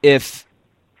if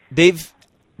they've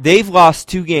lost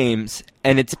 2 games,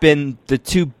 and it's been the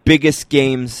 2 biggest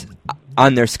games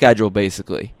on their schedule,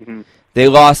 basically. Mm-hmm. They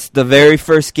lost the very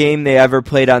first game they ever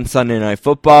played on Sunday Night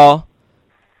Football.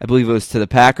 I believe it was to the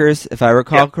Packers, if I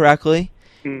recall correctly.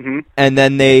 Mm-hmm. And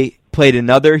then they played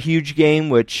another huge game,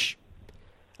 which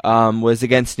was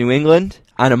against New England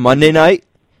on a Monday night,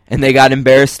 and they got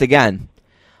embarrassed again.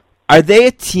 Are they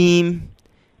a team,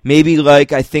 maybe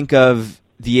like I think of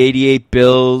the '88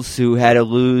 Bills, who had to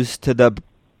lose to the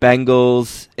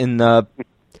Bengals in the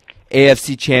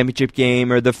AFC Championship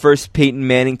game, or the first Peyton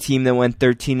Manning team that went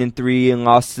 13-3 and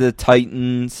lost to the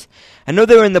Titans? I know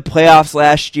they were in the playoffs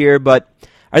last year, but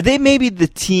are they maybe the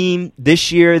team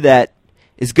this year that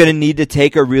is going to need to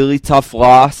take a really tough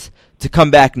loss to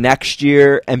come back next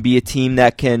year and be a team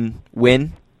that can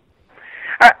win?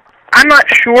 I'm not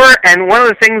sure, and one of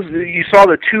the things you saw,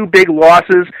 the 2 big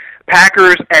losses,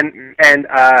 Packers and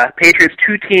Patriots,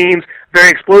 2 teams, very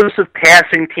explosive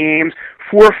passing teams,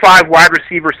 4 or 5 wide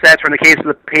receiver sets, or in the case of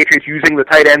the Patriots, using the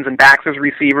tight ends and backs as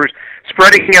receivers,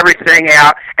 spreading everything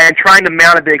out, and trying to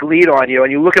mount a big lead on you.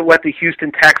 And you look at what the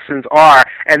Houston Texans are,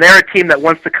 and they're a team that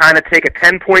wants to kind of take a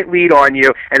 10-point lead on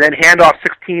you, and then hand off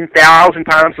 16,000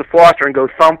 times to Foster and go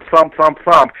thump, thump, thump,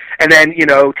 thump, and then,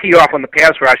 tee off on the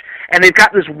pass rush. and they've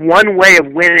got this one way of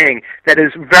winning that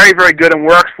is very, very good and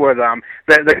works for them.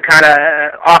 The kind of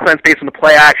offense based on the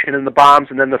play action and the bombs,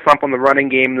 and then the thump on the running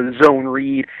game, the zone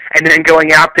read, and then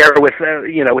going out there with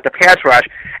with the pass rush.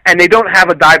 And they don't have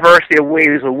a diversity of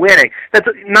ways of winning. That's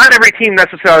not every team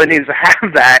necessarily needs to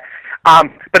have that.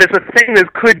 But it's a thing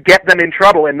that could get them in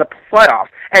trouble in the playoffs.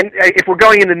 And if we're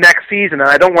going into next season, and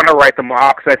I don't want to write them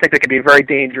off because I think they could be a very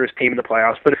dangerous team in the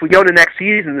playoffs, but if we go into next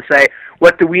season and say,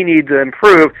 what do we need to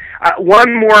improve,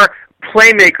 one more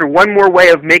playmaker, one more way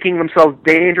of making themselves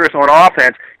dangerous on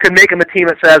offense could make them a team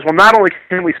that says, well, not only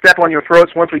can we step on your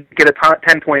throats once we get a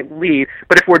 10-point lead,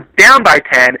 but if we're down by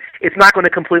 10, it's not going to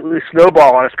completely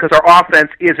snowball on us because our offense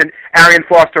isn't Arian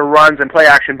Foster runs and play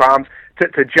action bombs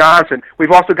to Johnson.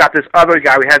 We've also got this other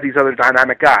guy. We have these other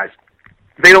dynamic guys.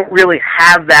 They don't really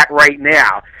have that right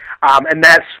now. And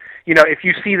that's, if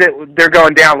you see that they're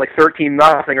going down like 13-0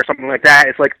 or something like that,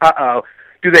 it's like, uh-oh,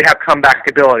 do they have comeback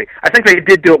ability? I think they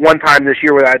did do it one time this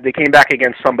year where they came back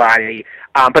against somebody,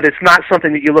 but it's not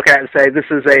something that you look at and say, this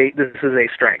is a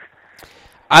strength.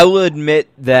 I will admit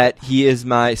that he is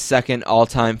my second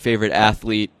all-time favorite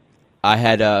athlete.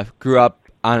 I grew up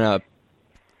on a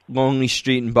lonely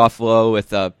street in Buffalo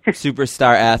with a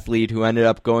superstar athlete who ended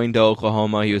up going to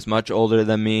Oklahoma. He was much older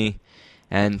than me,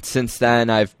 and since then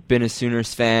I've been a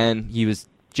Sooners fan. He was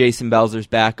Jason Belzer's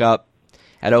backup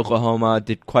at Oklahoma,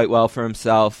 did quite well for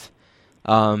himself,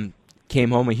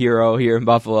 came home a hero here in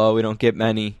Buffalo. We don't get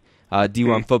many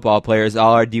D1 football players.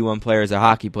 All our D1 players are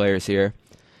hockey players here.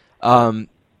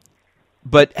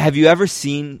 But have you ever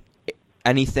seen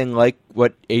anything like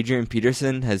what Adrian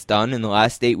Peterson has done in the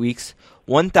last 8 weeks?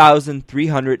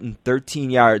 1,313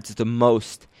 yards, the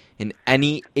most in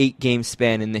any 8-game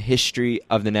span in the history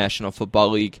of the National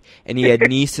Football League. And he had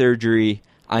knee surgery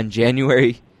on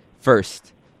January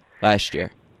 1st last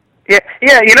year. Yeah.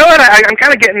 You know what? I'm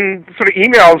kind of getting sort of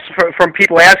emails from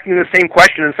people asking the same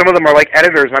question, and some of them are like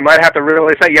editors. And I might have to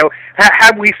really say,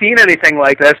 have we seen anything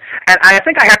like this? And I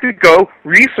think I have to go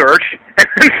research and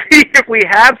see if we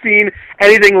have seen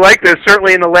anything like this,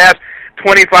 certainly in the last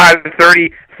 25,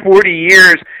 30, 40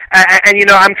 years. And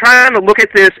I'm trying to look at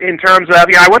this in terms of,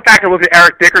 I went back and looked at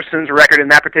Eric Dickerson's record in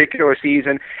that particular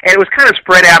season, and it was kind of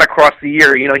spread out across the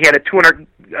year. He had a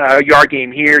 200-yard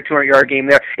game here, 200-yard game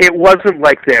there. It wasn't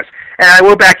like this. And I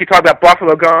went back, you talk about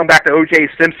Buffalo going back to O.J.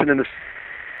 Simpson and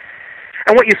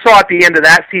what you saw at the end of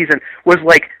that season was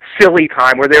like silly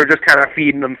time where they were just kind of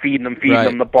feeding them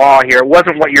the ball here. It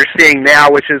wasn't what you're seeing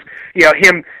now, which is,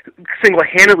 him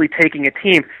single-handedly taking a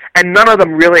team, and none of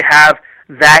them really have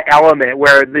that element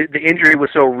where the injury was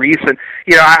so recent.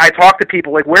 I talk to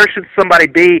people like, where should somebody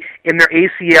be in their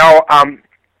ACL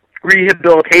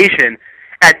rehabilitation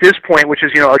at this point, which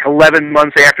is, like 11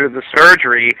 months after the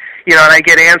surgery, and I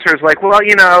get answers like, well,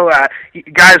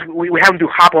 guys, we have them do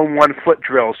hop on one foot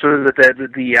drills so that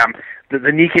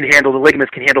the knee can handle, the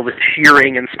ligaments can handle the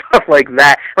shearing and stuff like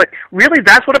that. Like, really,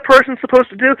 that's what a person's supposed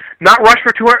to do? Not rush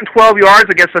for 212 yards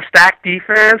against a stacked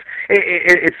defense?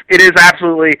 It is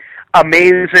absolutely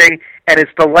amazing, and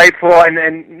it's delightful, and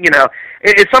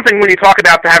it's something when you talk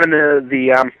about having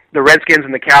the Redskins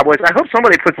and the Cowboys. I hope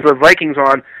somebody puts the Vikings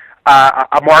on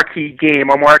a marquee game,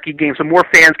 so more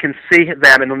fans can see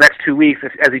them in the next 2 weeks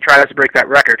as he tries to break that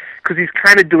record, because he's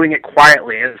kind of doing it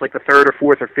quietly. It's like the third or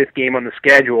fourth or fifth game on the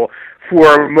schedule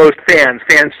for most fans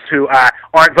who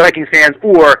aren't Vikings fans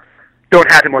or don't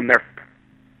have him on their,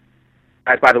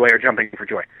 as by the way, are jumping for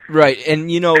joy. Right, and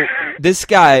this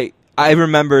guy, I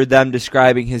remember them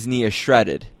describing his knee as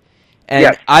shredded. And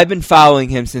yes. I've been following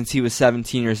him since he was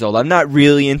 17 years old. I'm not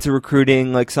really into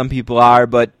recruiting like some people are,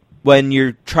 but when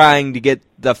you're trying to get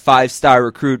the 5-star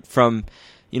recruit from,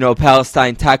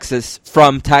 Palestine, Texas,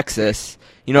 from Texas,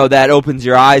 that opens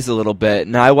your eyes a little bit.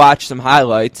 And I watched some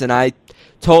highlights, and I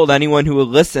told anyone who would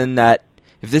listen that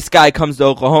if this guy comes to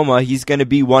Oklahoma, he's going to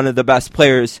be one of the best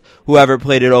players who ever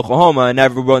played at Oklahoma. And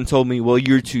everyone told me, well,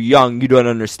 you're too young. You don't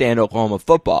understand Oklahoma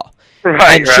football.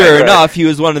 And sure enough, he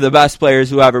was one of the best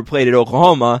players who ever played at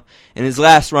Oklahoma, and his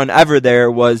last run ever there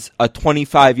was a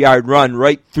 25-yard run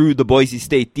right through the Boise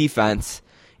State defense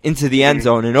into the end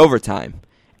zone in overtime.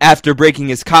 After breaking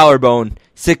his collarbone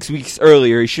 6 weeks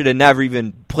earlier, he should have never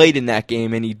even played in that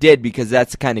game, and he did because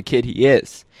that's the kind of kid he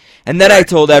is. And then I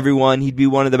told everyone he'd be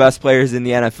one of the best players in the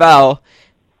NFL,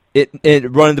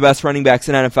 one of the best running backs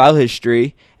in NFL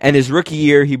history, and his rookie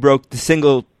year he broke the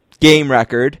single game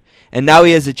record, and now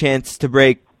he has a chance to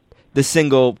break the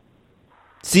single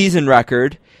season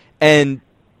record. And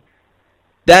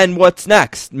then what's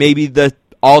next? Maybe the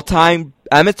all-time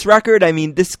Emmett's record? I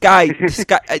mean, this guy,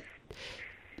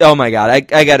 oh my God,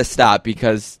 I got to stop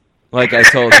because, like I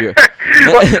told you,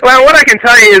 Well, what I can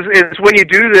tell you is when you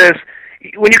do this,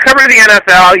 when you cover the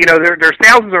NFL, there's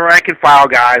thousands of rank and file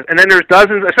guys, and then there's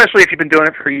dozens, especially if you've been doing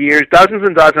it for years, dozens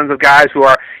and dozens of guys who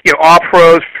are, all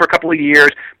pros for a couple of years,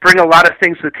 bring a lot of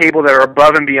things to the table that are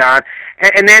above and beyond.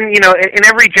 And then, in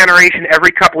every generation,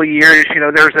 every couple of years,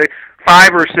 there's 5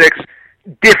 or 6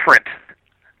 different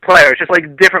players, just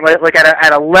like different, like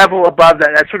at a level above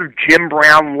that sort of Jim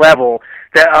Brown level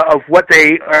of what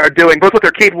they are doing, both what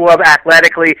they're capable of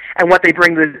athletically and what they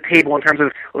bring to the table in terms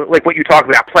of like what you talk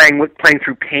about, playing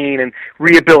through pain and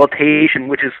rehabilitation,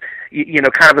 which is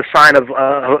kind of a sign of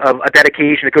a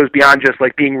dedication that goes beyond just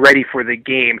like being ready for the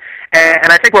game.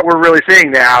 And I think what we're really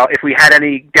seeing now, if we had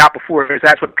any doubt before, is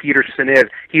that's what Peterson is.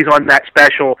 He's on that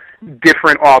special,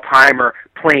 different all-timer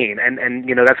plane, and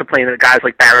that's a plane that guys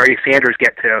like Barry Sanders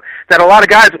get to, that a lot of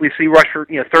guys that we see rush for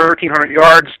 1,300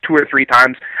 yards 2 or 3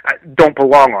 times don't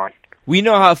belong on. We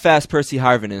know how fast Percy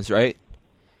Harvin is, right?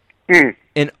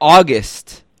 In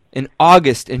August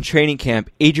in training camp,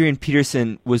 Adrian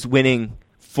Peterson was winning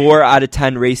 4 out of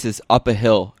 10 races up a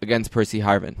hill against Percy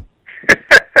Harvin.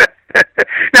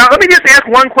 Now, let me just ask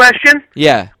one question.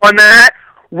 Yeah. On that.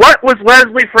 What was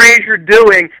Leslie Frazier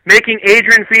doing making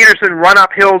Adrian Peterson run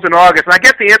up hills in August? And I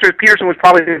guess the answer is Peterson was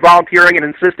probably volunteering and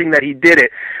insisting that he did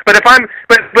it. But if I'm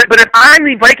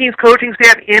the Vikings coaching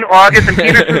staff in August and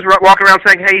Peterson's walking around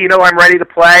saying, "Hey, I'm ready to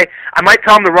play," I might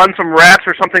tell him to run some reps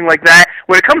or something like that.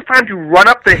 When it comes time to run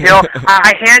up the hill,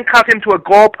 I handcuff him to a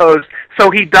goalpost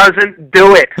so he doesn't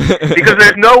do it. Because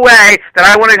there's no way that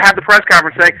I want to have the press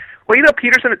conference saying, "Well,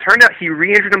 Peterson, it turned out he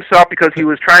re-injured himself because he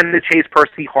was trying to chase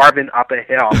Percy Harvin up a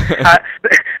hill."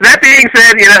 That being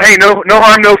said, hey, no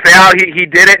harm, no foul. He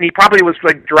did it, and he probably was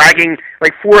like dragging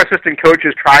like 4 assistant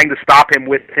coaches trying to stop him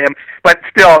with him. But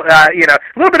still, a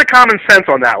little bit of common sense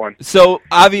on that one. So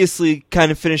obviously, kind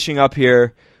of finishing up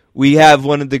here, we have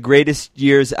one of the greatest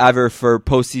years ever for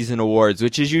postseason awards,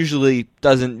 which is usually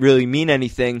doesn't really mean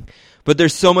anything. But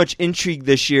there's so much intrigue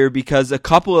this year because a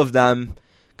couple of them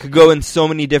could go in so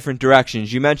many different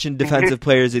directions. You mentioned Defensive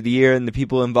Players of the Year and the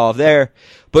people involved there,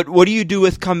 but what do you do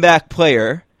with comeback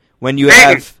player when you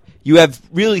have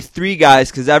really 3 guys,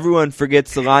 because everyone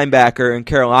forgets the linebacker in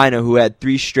Carolina who had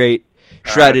 3 straight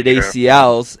shredded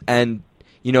ACLs and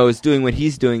is doing what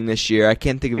he's doing this year. I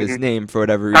can't think of his name for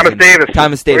whatever reason.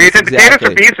 Thomas Davis. Exactly. Davis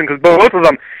or Peterson, because both of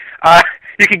them,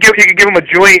 you could give them a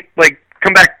joint like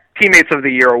comeback Teammates of the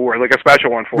Year award, like a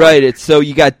special one for right. It's so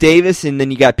you got Davis, and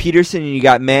then you got Peterson, and you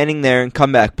got Manning there, and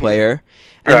comeback player,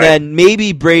 and then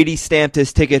maybe Brady stamped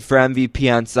his ticket for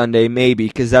MVP on Sunday, maybe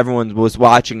because everyone was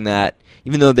watching that,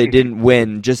 even though they didn't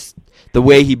win. Just the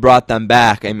way he brought them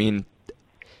back, I mean,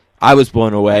 I was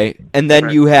blown away. And then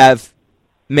you have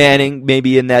Manning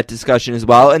maybe in that discussion as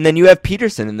well, and then you have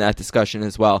Peterson in that discussion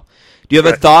as well. Do you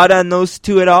have a thought on those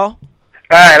 2 at all?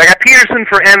 All right, I got Peterson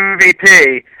for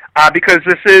MVP. Because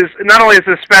this is, not only is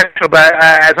this special, but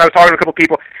as I was talking to a couple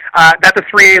people, that's a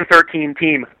 3-13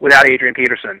 team without Adrian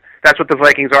Peterson. That's what the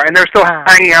Vikings are. And they're still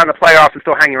hanging out in the playoffs and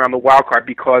still hanging around the wild card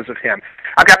because of him.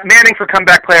 I've got Manning for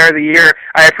Comeback Player of the Year.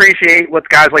 I appreciate what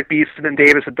guys like Beason and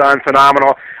Davis have done.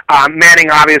 Phenomenal.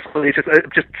 Manning, obviously, is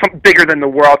just something bigger than the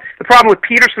world. The problem with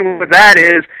Peterson with that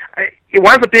is it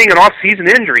winds up being an off-season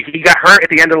injury. He got hurt at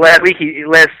the end of last week,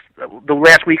 the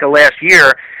last week of last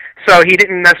year. So he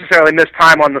didn't necessarily miss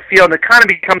time on the field, and it kind of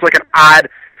becomes like an odd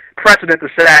precedent to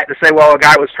say, well, a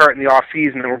guy was hurt in the off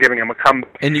season, and we're giving him a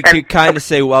comeback. And you could kind of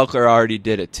say Welker already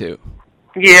did it too.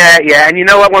 Yeah, and you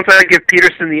know what? Once I give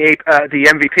Peterson the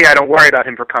MVP, I don't worry about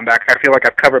him for comeback. I feel like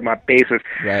I've covered my bases.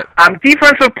 Right.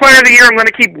 Defensive Player of the Year, I'm going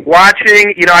to keep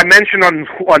watching. I mentioned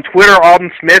on Twitter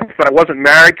Alden Smith, but I wasn't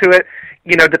married to it.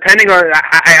 Depending on,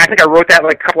 I think I wrote that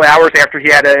like a couple of hours after he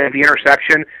had the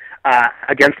interception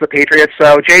against the Patriots.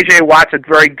 So J.J. Watt's a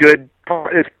very good,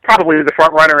 is probably the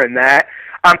front runner in that.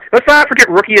 Let's not forget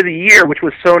Rookie of the Year, which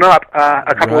was sewn up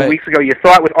a couple of weeks ago. You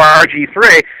thought with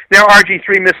RG3. Now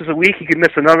RG3 misses a week. He could miss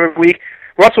another week.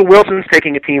 Russell Wilson's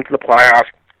taking a team to the playoffs.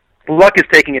 Luck is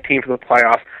taking a team to the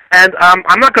playoffs. And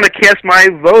I'm not going to cast my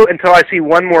vote until I see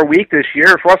one more week this year.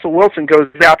 If Russell Wilson goes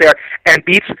out there and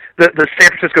beats the San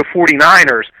Francisco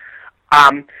 49ers,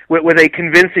 with a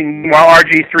convincing, while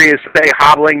RG3 is, say,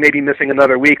 hobbling, maybe missing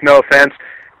another week, no offense,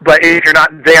 but if you're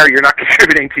not there, you're not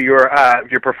contributing to your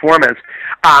performance.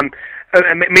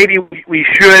 Maybe we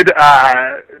should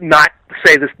not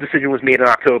say this decision was made in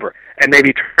October, and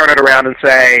maybe turn it around and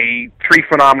say 3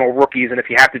 phenomenal rookies, and if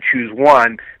you have to choose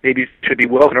one, maybe it should be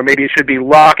Wilson, or maybe it should be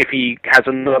Luck if he has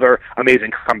another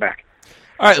amazing comeback.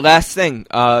 All right, last thing.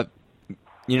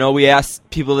 We asked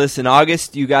people this in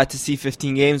August. You got to see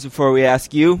 15 games before we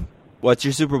ask you. What's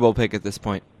your Super Bowl pick at this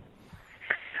point?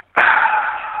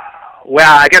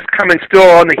 Wow, I guess coming still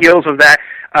on the heels of that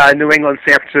New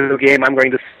England-San Francisco game, I'm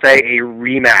going to say a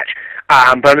rematch.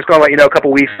 But I'm just going to let you know, a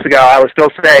couple weeks ago, I was still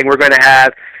saying we're going to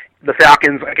have the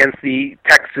Falcons against the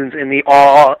Texans in the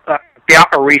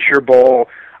Erasure Bowl.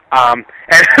 And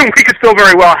we could still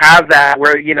very well have that,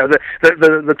 where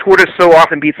the tortoise so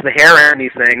often beats the hare in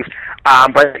these things.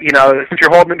 But since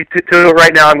you're holding me to it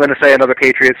right now, I'm going to say another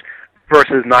Patriots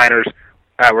versus Niners.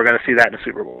 We're going to see that in the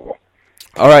Super Bowl.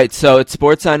 All right, so it's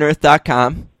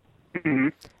sportsonearth.com. Mm-hmm.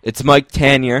 It's Mike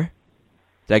Tanier.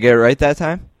 Did I get it right that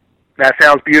time? That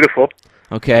sounds beautiful.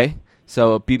 Okay,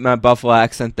 so beat my Buffalo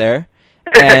accent there.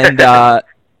 And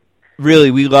really,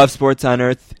 we love Sports on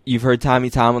Earth. You've heard Tommy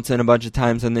Tomlinson a bunch of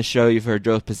times on this show. You've heard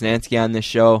Joe Poznanski on this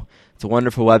show. It's a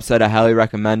wonderful website. I highly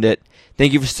recommend it.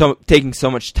 Thank you for taking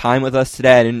so much time with us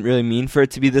today. I didn't really mean for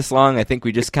it to be this long. I think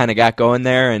we just kind of got going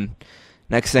there, and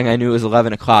next thing I knew it was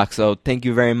 11 o'clock. So thank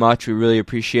you very much. We really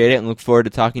appreciate it and look forward to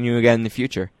talking to you again in the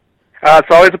future.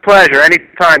 It's always a pleasure.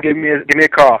 Anytime, give me a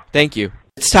call. Thank you.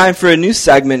 It's time for a new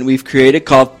segment we've created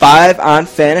called 5 on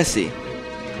Fantasy.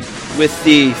 With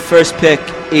the first pick,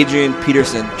 Adrian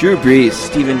Peterson, Drew Brees,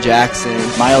 Steven Jackson,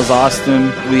 Miles Austin,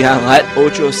 Leon Lett,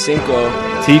 Ocho Cinco,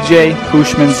 TJ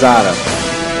Hushmanzada.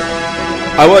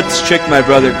 I once tricked my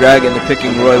brother Greg into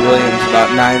picking Roy Williams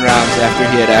about 9 rounds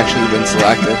after he had actually been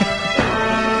selected.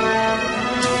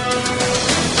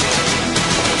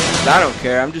 I don't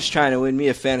care. I'm just trying to win me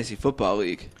a fantasy football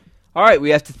league. All right,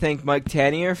 we have to thank Mike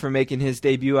Tanier for making his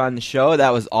debut on the show.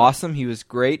 That was awesome. He was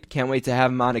great. Can't wait to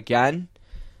have him on again.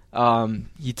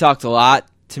 He talked a lot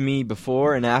to me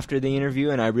before and after the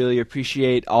interview, and I really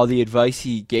appreciate all the advice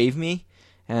he gave me,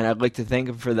 and I'd like to thank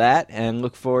him for that and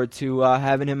look forward to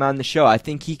having him on the show. I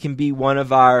think he can be one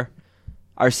of our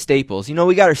staples.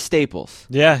 We got our staples.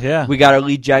 Yeah. We got our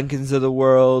Lee Jenkins of the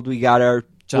world. We got our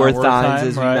Wertheim,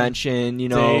 as we mentioned.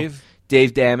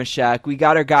 Dave Damashek. We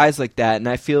got our guys like that, and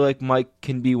I feel like Mike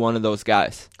can be one of those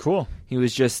guys. Cool. He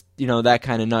was just, that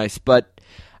kind of nice. But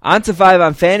on to 5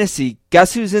 on Fantasy.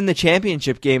 Guess who's in the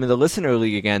championship game of the Listener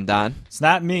League again, Don? It's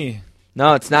not me.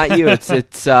 No, it's not you.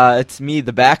 It's me,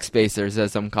 the Backspacers,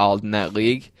 as I'm called in that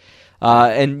league.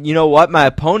 And you know what? My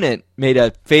opponent made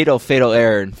a fatal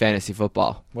error in fantasy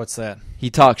football. What's that? He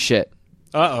talked shit.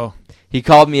 Uh-oh. He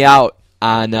called me out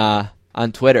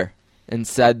on Twitter and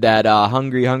said that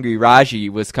Hungry Raji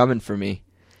was coming for me.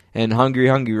 And Hungry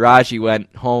Raji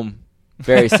went home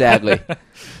very sadly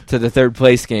to the third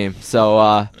place game.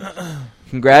 So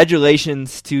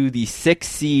congratulations to the 6th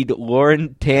seed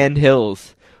Lauren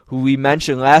Tandhills, who we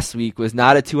mentioned last week was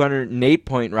not a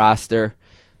 208-point roster.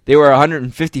 They were a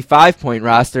 155-point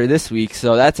roster this week,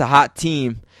 so that's a hot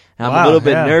team. And I'm a little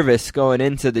bit nervous going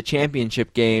into the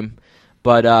championship game.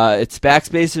 But it's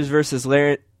Backspacers versus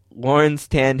Lawrence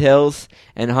Tandhills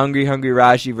and Hungry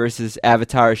Raji versus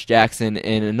Avatarish Jackson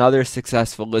in another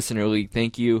successful listener league.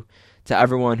 Thank you to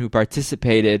everyone who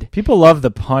participated. People love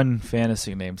the pun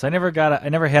fantasy names. I never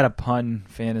had a pun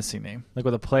fantasy name, like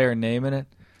with a player name in it.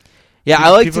 Yeah, I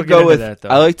like to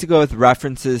go with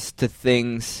references to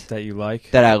things that you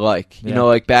like. That I like. Yeah.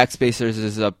 Like Backspacers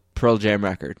is a Pearl Jam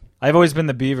record. I've always been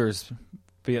the Beavers,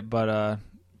 but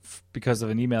because of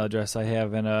an email address I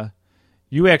have, and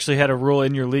you actually had a rule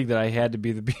in your league that I had to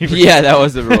be the Beavers. Yeah, that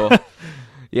was the rule.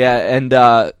 Yeah, and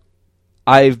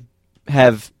I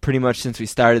have pretty much since we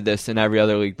started this in every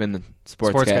other league been the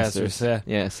Sportscasters.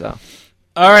 Yeah. So.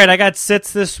 All right, I got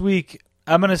sits this week.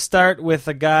 I'm going to start with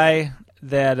a guy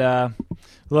that,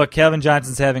 look, Calvin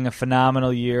Johnson's having a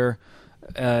phenomenal year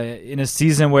in a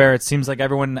season where it seems like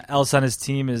everyone else on his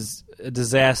team is a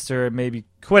disaster, maybe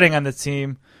quitting on the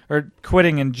team or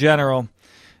quitting in general.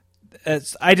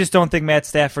 I just don't think Matt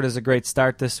Stafford is a great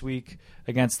start this week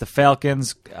against the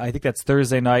Falcons. I think that's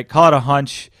Thursday night. Call it a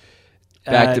hunch.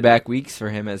 Back-to-back weeks for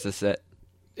him as a sit.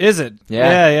 Is it?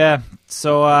 Yeah.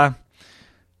 So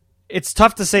it's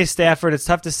tough to say Stafford. It's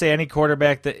tough to say any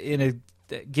quarterback that in a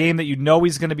game that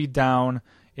he's going to be down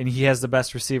and he has the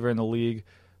best receiver in the league.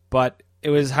 But it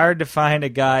was hard to find a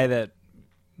guy that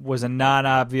was a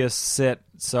non-obvious sit,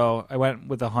 so I went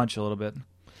with a hunch a little bit.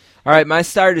 All right, my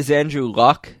start is Andrew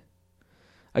Luck.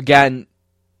 Again,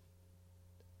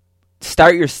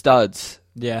 start your studs.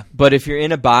 Yeah. But if you're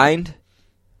in a bind,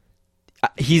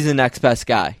 he's the next best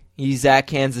guy. He's at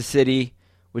Kansas City,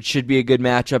 which should be a good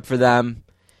matchup for them.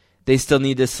 They still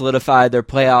need to solidify their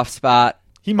playoff spot.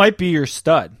 He might be your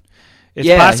stud. It's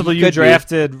possible you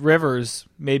drafted Rivers,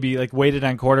 maybe like waited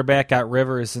on quarterback, got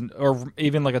Rivers, or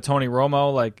even like a Tony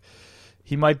Romo. Like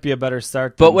he might be a better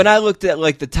start. But when I looked at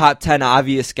like the top 10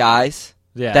 obvious guys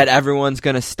that everyone's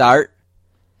going to start,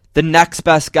 the next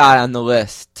best guy on the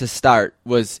list to start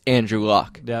was Andrew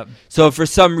Luck. Yep. So if for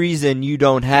some reason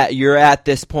you're at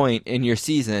this point in your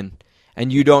season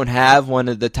and you don't have one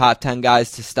of the top 10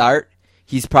 guys to start,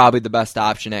 he's probably the best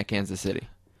option at Kansas City.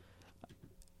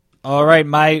 All right,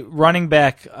 my running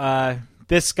back,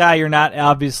 this guy you're not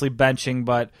obviously benching,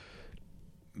 but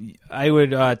I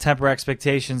would temper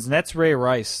expectations, and that's Ray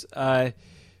Rice.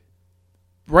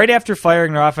 Right after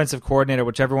firing their offensive coordinator,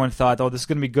 which everyone thought, this is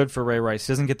going to be good for Ray Rice.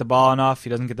 He doesn't get the ball enough. He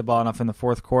doesn't get the ball enough in the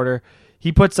fourth quarter.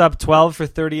 He puts up 12 for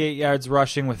 38 yards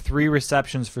rushing with 3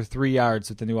 receptions for 3 yards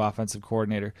with the new offensive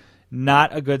coordinator.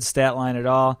 Not a good stat line at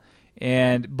all.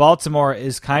 And Baltimore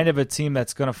is kind of a team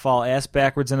that's going to fall ass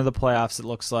backwards into the playoffs, it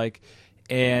looks like.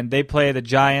 And they play the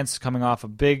Giants coming off a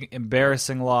big,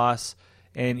 embarrassing loss.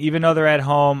 And even though they're at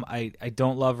home, I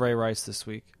don't love Ray Rice this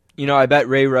week. I bet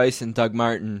Ray Rice and Doug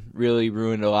Martin really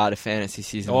ruined a lot of fantasy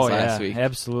seasons last week.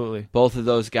 Absolutely. Both of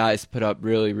those guys put up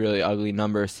really, really ugly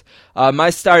numbers. My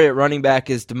start at running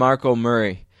back is DeMarco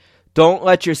Murray. Don't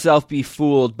let yourself be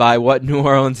fooled by what New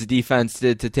Orleans defense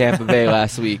did to Tampa Bay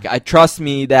last week. Trust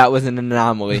me, that was an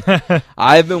anomaly.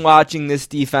 I've been watching this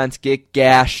defense get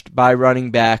gashed by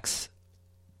running backs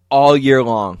all year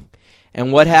long.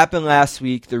 And what happened last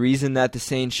week, the reason that the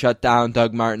Saints shut down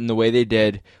Doug Martin the way they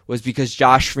did was because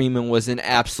Josh Freeman was an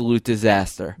absolute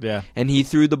disaster. Yeah. And he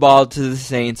threw the ball to the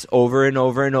Saints over and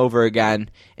over and over again,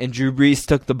 and Drew Brees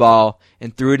took the ball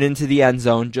and threw it into the end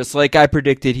zone, just like I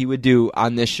predicted he would do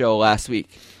on this show last week.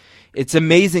 It's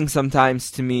amazing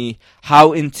sometimes to me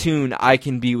how in tune I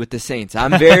can be with the Saints.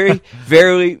 I'm very,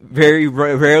 very, very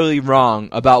rarely wrong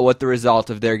about what the result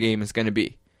of their game is going to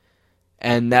be.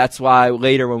 And that's why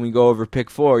later when we go over pick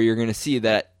 4, you're going to see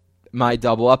that my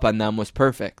double up on them was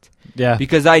perfect. Yeah.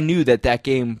 Because I knew that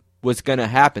game was going to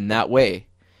happen that way.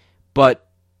 But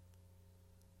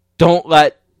don't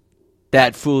let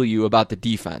that fool you about the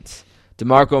defense.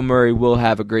 DeMarco Murray will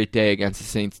have a great day against the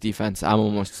Saints defense. I'm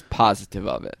almost positive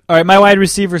of it. All right, my wide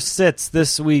receiver sits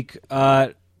this week.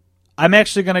 I'm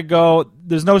actually going to go,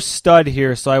 there's no stud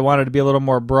here, so I wanted to be a little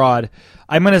more broad.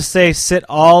 I'm going to say sit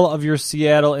all of your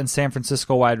Seattle and San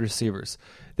Francisco wide receivers.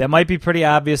 That might be pretty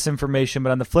obvious information,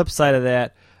 but on the flip side of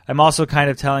that, I'm also kind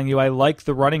of telling you I like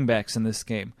the running backs in this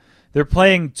game. They're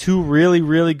playing 2 really,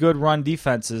 really good run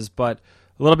defenses, but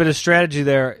a little bit of strategy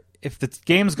there. If the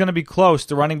game's going to be close,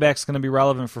 the running back's going to be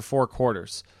relevant for 4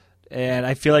 quarters. And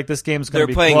I feel like this game's going to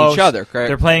be close. They're playing each other, correct?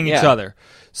 They're playing each other.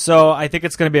 So I think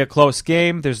it's going to be a close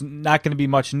game. There's not going to be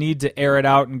much need to air it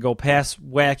out and go past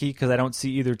wacky because I don't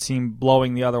see either team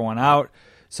blowing the other one out.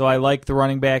 So I like the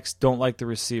running backs, don't like the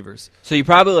receivers. So you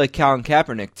probably like Colin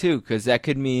Kaepernick, too, because that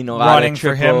could mean a lot Running of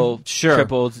for him, sure.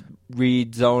 triple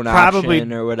read zone Probably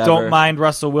option or whatever. Don't mind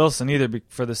Russell Wilson either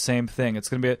for the same thing. It's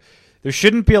going to be there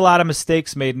shouldn't be a lot of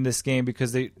mistakes made in this game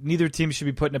because neither team should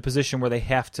be put in a position where they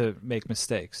have to make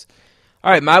mistakes.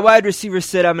 All right, my wide receiver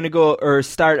sit, I'm going to go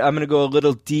a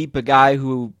little deep, a guy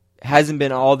who hasn't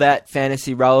been all that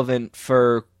fantasy relevant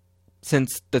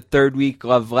since the 3rd week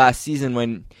of last season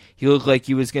when he looked like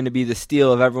he was going to be the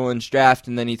steal of everyone's draft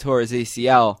and then he tore his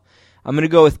ACL. I'm going to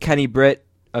go with Kenny Britt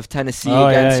of Tennessee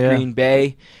against Green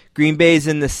Bay. Green Bay's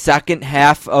in the second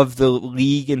half of the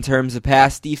league in terms of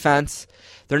pass defense.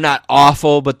 They're not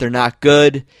awful, but they're not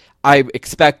good. I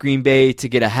expect Green Bay to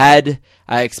get ahead.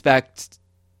 I expect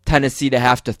Tennessee to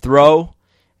have to throw,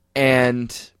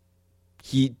 and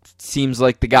he seems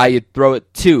like the guy you'd throw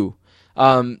it to.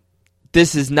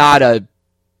 This is not a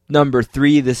number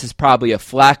 3. This is probably a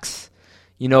flex,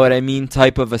 you know what I mean,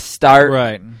 type of a start.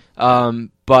 Right.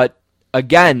 But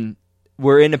again,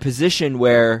 we're in a position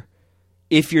where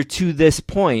if you're to this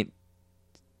point,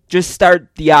 just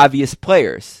start the obvious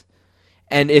players.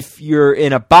 And if you're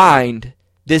in a bind,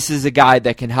 this is a guy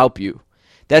that can help you.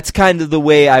 That's kind of the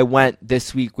way I went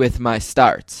this week with my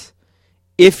starts.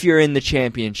 If you're in the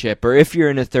championship or if you're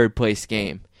in a 3rd place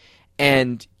game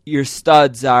and your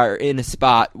studs are in a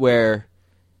spot where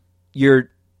you're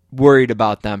worried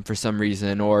about them for some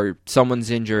reason or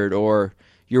someone's injured or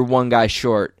you're one guy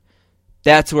short,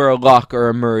 that's where a Luck or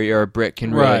a Murray or a Britt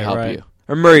can really help you.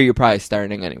 Or Murray you're probably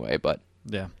starting anyway, but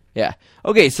yeah.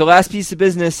 Okay, so last piece of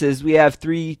business is we have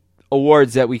 3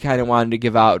 awards that we kind of wanted to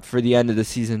give out for the end of the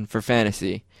season for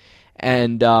fantasy.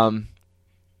 And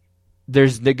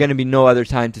there's going to be no other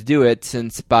time to do it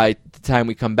since by the time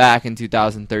we come back in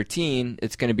 2013,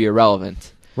 it's going to be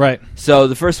irrelevant. Right. So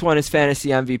the first one is Fantasy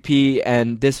MVP,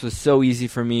 and this was so easy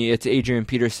for me. It's Adrian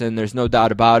Peterson. There's no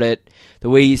doubt about it. The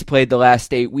way he's played the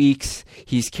last 8 weeks,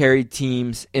 he's carried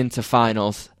teams into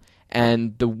finals.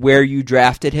 And where you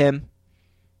drafted him,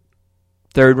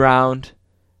 3rd round,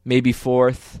 maybe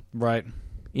 4th. Right.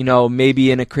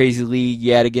 Maybe in a crazy league,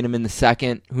 you had to get him in the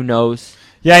second. Who knows?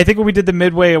 Yeah, I think when we did the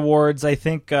Midway Awards, I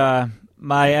think my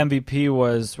MVP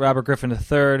was Robert Griffin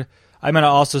III. I'm going to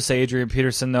also say Adrian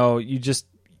Peterson, though.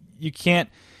 You can't,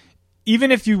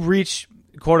 even if you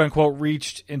quote unquote,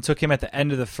 reached and took him at the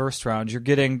end of the first round, you're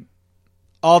getting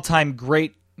all-time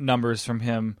great numbers from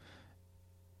him.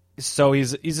 So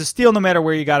he's a steal no matter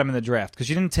where you got him in the draft, because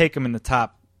you didn't take him in the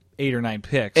top 8 or 9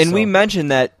 picks. And we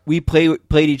mentioned that we played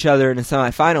each other in a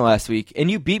semifinal last week, and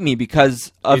you beat me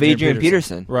because of Adrian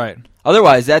Peterson. Right.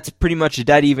 Otherwise, that's pretty much a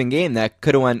dead even game that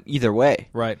could have went either way.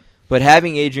 Right. But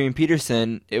having Adrian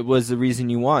Peterson, it was the reason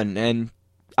you won, and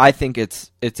I think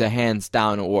it's a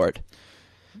hands-down award.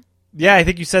 Yeah, I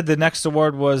think you said the next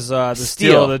award was the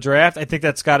steal of the draft. I think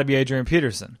that's got to be Adrian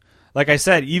Peterson. Like I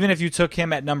said, even if you took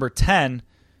him at number 10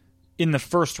 in the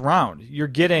first round, you're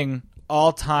getting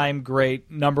all-time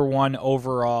great number 1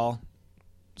 overall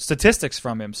statistics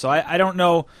from him. So I don't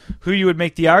know who you would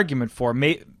make the argument for.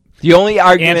 The only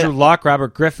argument... Andrew Luck,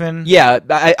 Robert Griffin. Yeah,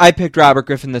 I picked Robert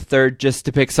Griffin III just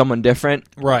to pick someone different.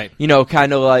 Right.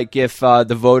 Kind of like if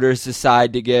the voters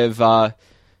decide to give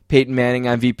Peyton Manning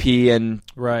MVP and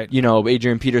right.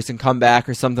 Adrian Peterson come back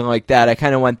or something like that. I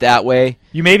kind of went that way.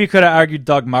 You maybe could have argued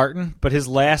Doug Martin, but his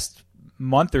last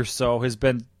month or so has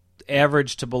been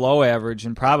average to below average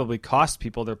and probably cost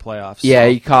people their playoffs. Yeah,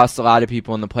 he cost a lot of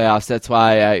people in the playoffs. That's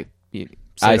why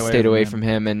I stayed away from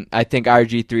him. And I think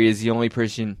RG3 is the only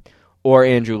person, or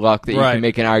Andrew Luck, that you can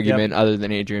make an argument other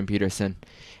than Adrian Peterson.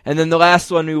 And then the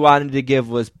last one we wanted to give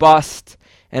was bust.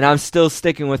 And I'm still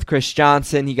sticking with Chris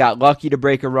Johnson. He got lucky to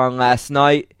break a run last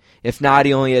night. If not,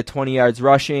 he only had 20 yards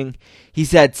rushing.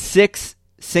 He's had 6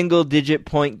 single-digit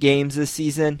point games this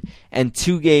season and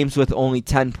 2 games with only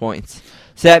 10 points.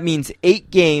 So that means 8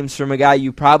 games from a guy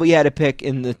you probably had to pick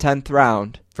in the 10th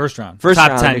round. First round.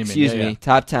 Top 10, excuse me.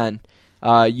 Top 10.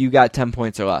 You got 10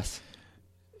 points or less.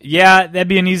 Yeah, that'd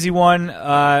be an easy one.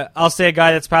 I'll say a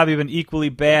guy that's probably been equally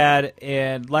bad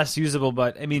and less usable,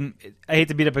 but, I hate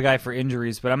to beat up a guy for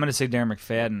injuries, but I'm going to say Darren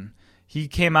McFadden. He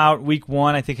came out week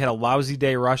 1, I think had a lousy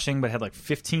day rushing, but had like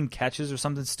 15 catches or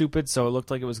something stupid, so it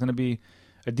looked like it was going to be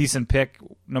a decent pick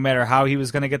no matter how he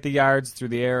was going to get the yards, through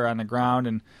the air or on the ground,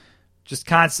 and just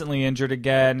constantly injured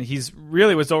again. He's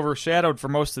really was overshadowed for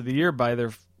most of the year by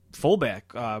their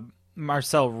fullback,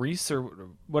 Marcel Reese or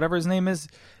whatever his name is.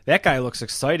 That guy looks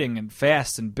exciting and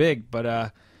fast and big,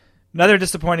 but another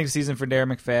disappointing season for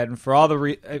Darren McFadden. For all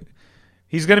the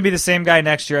he's going to be the same guy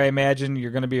next year, I imagine.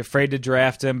 You're going to be afraid to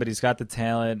draft him, but he's got the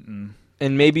talent.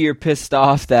 And maybe you're pissed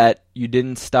off that you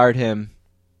didn't start him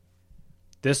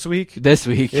this week.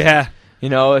 Yeah.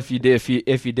 If you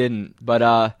didn't.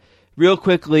 But real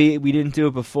quickly, we didn't do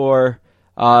it before.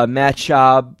 Matt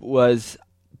Schaub was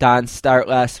Don's start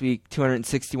last week,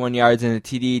 261 yards and a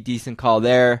TD, decent call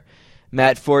there.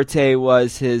 Matt Forte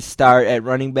was his start at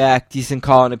running back, decent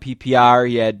call in a PPR.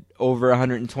 He had over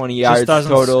 120 yards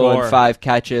total and 5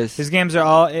 catches. His games are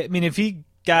all, if he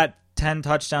got 10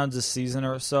 touchdowns this season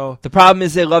or so. The problem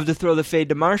is they love to throw the fade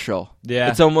to Marshall. Yeah.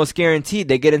 It's almost guaranteed.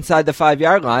 They get inside the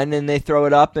 5-yard line and they throw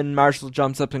it up and Marshall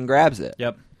jumps up and grabs it.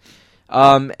 Yep.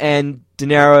 And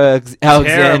Denaro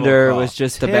Alexander was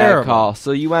just a bad call.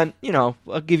 So you went, I'll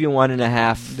give you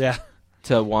 1.5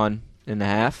 to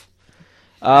 1.5.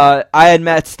 I had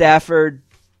Matt Stafford,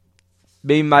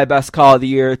 maybe my best call of the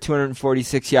year,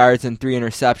 246 yards and 3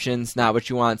 interceptions. Not what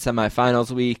you want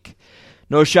semifinals week.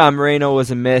 No, Sean Moreno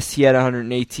was a miss. He had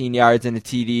 118 yards and a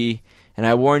TD. And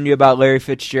I warned you about Larry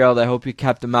Fitzgerald. I hope you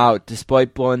kept him out.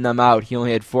 Despite blowing them out, he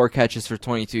only had 4 catches for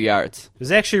 22 yards.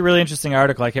 There's actually a really interesting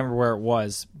article. I can't remember where it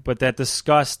was, but that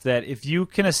discussed that if you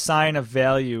can assign a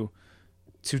value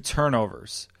to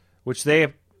turnovers, which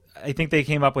I think they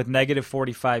came up with negative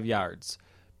 45 yards,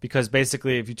 because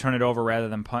basically if you turn it over rather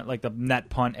than punt, like the net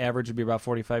punt average would be about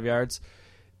 45 yards,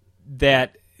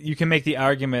 that you can make the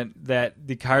argument that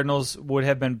the Cardinals would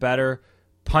have been better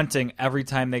punting every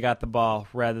time they got the ball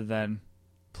rather than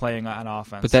playing on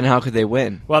offense. But then how could they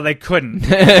win? Well, they couldn't.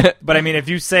 But, if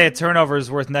you say a turnover is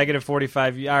worth negative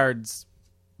 45 yards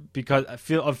because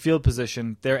of field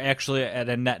position, they're actually at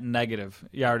a net negative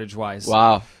yardage-wise.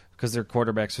 Wow. Because their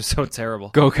quarterbacks are so terrible.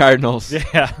 Go Cardinals.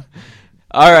 Yeah.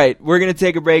 All right, we're going to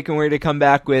take a break, and we're going to come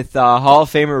back with Hall of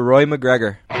Famer Roy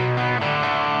McGregor.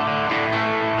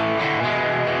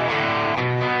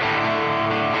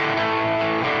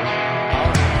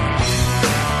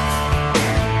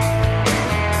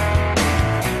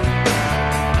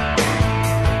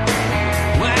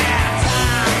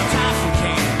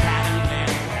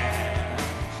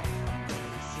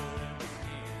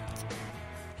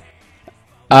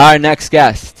 Our next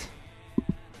guest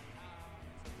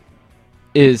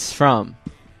is from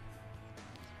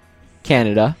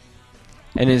Canada,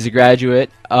 and is a graduate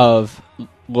of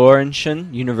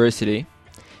Laurentian University.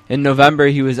 In November,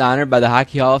 he was honored by the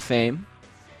Hockey Hall of Fame,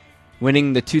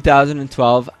 winning the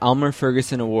 2012 Elmer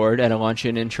Ferguson Award at a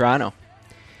luncheon in Toronto.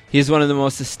 He is one of the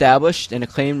most established and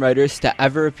acclaimed writers to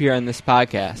ever appear on this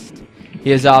podcast.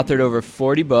 He has authored over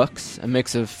 40 books, a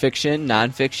mix of fiction,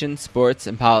 nonfiction, sports,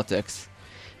 and politics.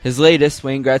 His latest,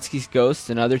 Wayne Gretzky's Ghost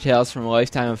and Other Tales from a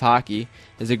Lifetime of Hockey,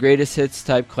 is a greatest hits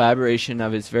type collaboration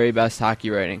of his very best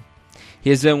hockey writing. He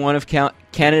has been one of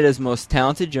Canada's most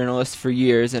talented journalists for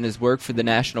years and has worked for the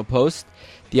National Post,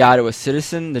 the Ottawa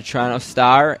Citizen, the Toronto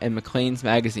Star, and Maclean's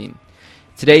Magazine.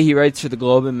 Today he writes for the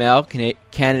Globe and Mail,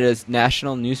 Canada's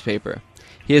national newspaper.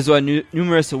 He has won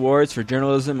numerous awards for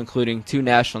journalism, including 2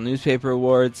 National Newspaper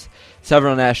Awards,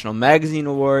 several National Magazine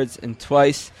Awards, and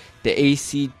twice the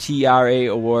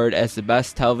ACTRA Award as the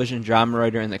best television drama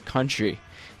writer in the country.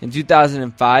 In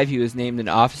 2005, he was named an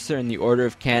officer in the Order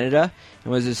of Canada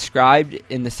and was described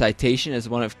in the citation as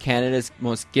one of Canada's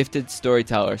most gifted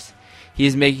storytellers. He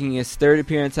is making his 3rd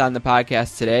appearance on the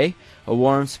podcast today. A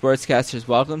warm sportscaster's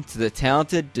welcome to the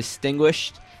talented,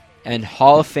 distinguished, and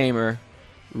Hall of Famer,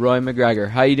 Roy McGregor.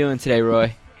 How you doing today,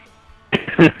 Roy?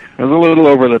 It was a little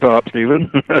over the top,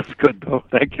 Stephen. That's good, though.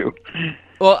 Thank you.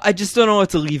 Well, I just don't know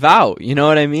what to leave out. You know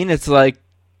what I mean? It's like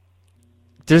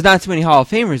there's not too many Hall of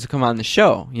Famers who come on the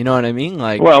show. You know what I mean?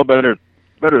 Like, well, better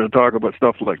to talk about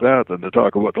stuff like that than to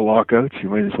talk about the lockouts. You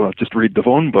might as well just read the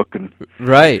phone book, and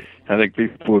right. I think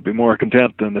people would be more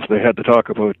content than if they had to talk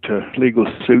about legal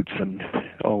suits and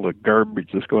all the garbage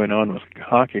that's going on with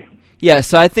hockey. Yeah,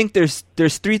 so I think there's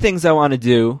 3 things I want to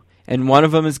do, and one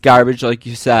of them is garbage, like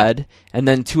you said, and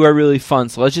then 2 are really fun.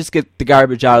 So let's just get the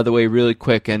garbage out of the way really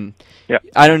quick, and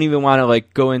I don't even want to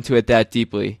go into it that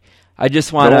deeply. I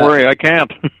just want to. Don't worry, I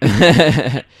can't.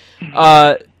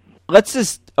 Let's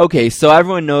just so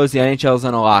everyone knows the NHL is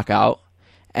on a lockout,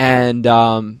 and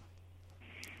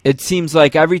it seems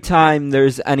like every time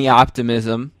there's any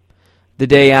optimism, the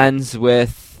day ends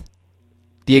with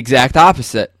the exact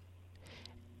opposite.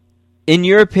 In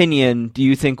your opinion, do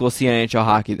you think we'll see NHL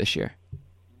hockey this year?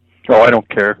 Oh, I don't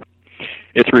care.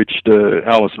 It's reached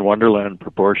Alice in Wonderland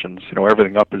proportions.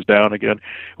 Everything up is down again.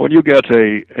 When you get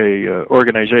a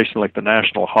organization like the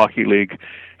National Hockey League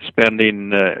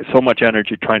spending so much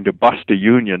energy trying to bust a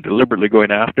union, deliberately going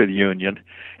after the union,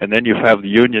 and then you have the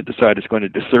union decide it's going to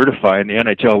decertify, and the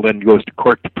NHL then goes to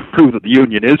court to prove that the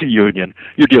union is a union,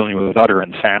 you're dealing with utter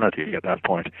insanity at that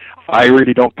point. I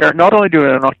really don't care. Not only do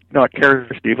I not care,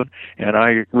 Stephen, and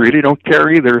I really don't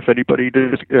care either if anybody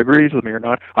disagrees with me or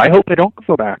not. I hope they don't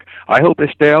go back. I hope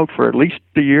they stay out for at least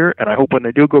a year, and I hope when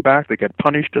they do go back, they get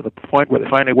punished to the point where they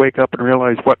finally wake up and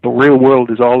realize what the real world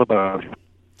is all about.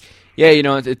 Yeah,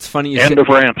 it's funny. End of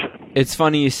rant. It's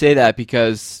funny you say that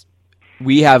because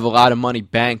we have a lot of money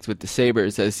banked with the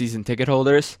Sabres as season ticket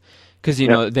holders because,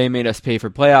 they made us pay for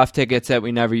playoff tickets that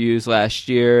we never used last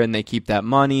year, and they keep that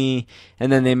money.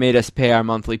 And then they made us pay our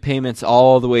monthly payments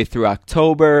all the way through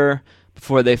October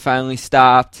before they finally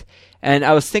stopped. And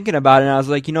I was thinking about it, and I was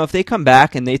like, if they come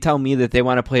back and they tell me that they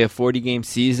want to play a 40-game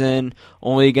season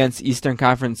only against Eastern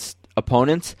Conference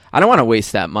opponents, I don't want to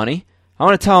waste that money. I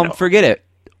want to tell them, forget it.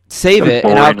 Save it,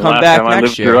 and I'll come back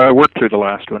next year. I worked through the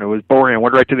last one. It was boring. I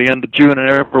went right to the end of June, and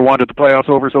I never wanted the playoffs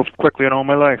over so quickly in all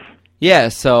my life. Yeah,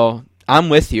 so I'm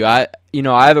with you. I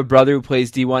have a brother who plays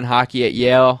D1 hockey at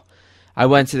Yale. I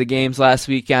went to the games last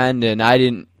weekend, and I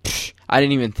didn't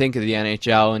even think of the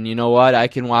NHL. And you know what? I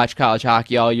can watch college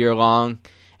hockey all year long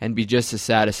and be just as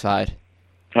satisfied.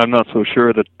 I'm not so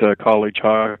sure that college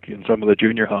hockey and some of the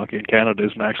junior hockey in Canada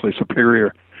isn't actually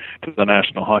superior to the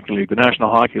National Hockey League. The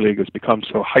National Hockey League has become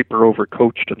so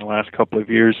hyper-overcoached in the last couple of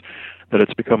years that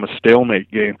it's become a stalemate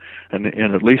game. And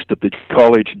at least at the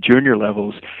college and junior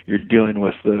levels, you're dealing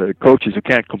with coaches who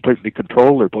can't completely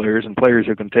control their players and players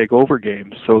who can take over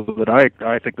games. So that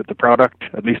I think that the product,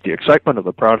 at least the excitement of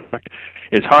the product,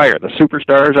 is higher. The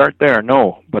superstars aren't there,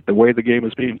 no, but the way the game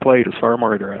is being played is far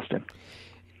more interesting.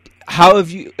 How have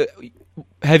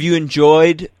you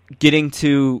enjoyed getting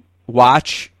to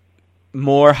watch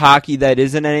more hockey that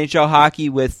isn't NHL hockey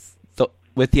with the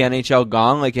NHL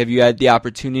gone? Like, have you had the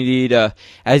opportunity to,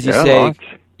 as you say, lots.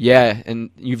 Yeah, and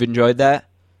you've enjoyed that?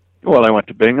 Well, I went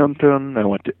to Binghamton, I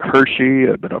went to Hershey,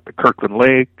 I've been up at Kirkland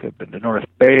Lake, I've been to North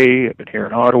Bay, I've been here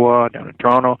in Ottawa, down in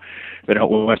Toronto, I've been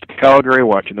out west of Calgary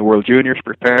watching the World Juniors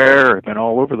prepare, I've been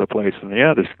all over the place. And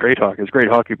yeah, there's great hockey. There's great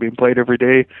hockey being played every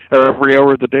day, every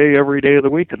hour of the day, every day of the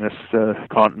week in this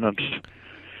continent.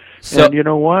 So, and you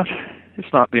know what?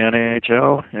 It's not the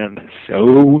NHL, and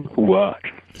so what?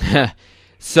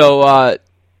 So,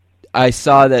 I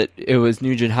saw that it was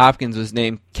Nugent Hopkins was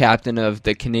named captain of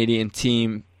the Canadian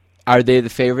team are they the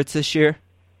favorites this year?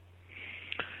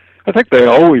 I think they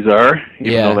always are,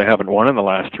 even though they haven't won in the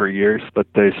last 3 years. But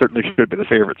they certainly should be the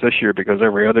favorites this year because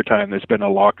every other time there's been a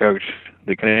lockout,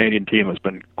 the Canadian team has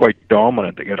been quite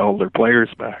dominant to get all their players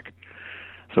back.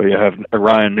 So you have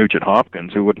Ryan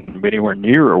Nugent-Hopkins, who wouldn't be anywhere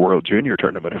near a World Junior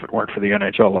tournament if it weren't for the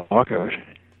NHL lockout.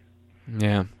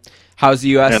 Yeah. How's the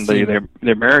U.S. and team?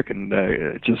 the American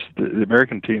the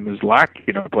American team is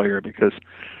lacking a player because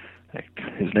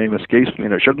his name escapes me,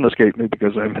 and it shouldn't escape me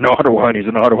because I'm in Ottawa and he's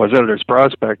an Ottawa Senators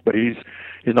prospect, but he's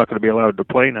not going to be allowed to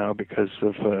play now because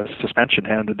of suspension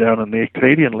handed down in the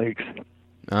Canadian leagues.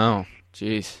 Oh,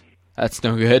 jeez. That's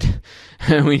no good.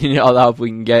 We need all the help we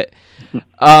can get.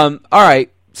 All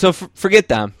right. So forget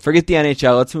them. Forget the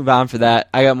NHL. Let's move on for that.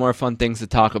 I got more fun things to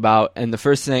talk about. And the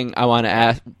first thing I want to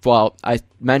ask, well, I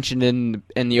mentioned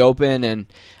in the open, and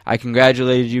I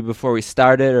congratulated you before we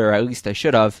started, or at least I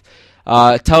should have.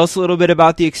 Tell us a little bit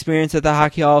about the experience at the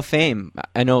Hockey Hall of Fame.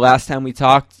 I know last time we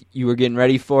talked, you were getting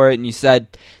ready for it, and you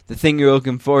said the thing you were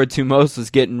looking forward to most was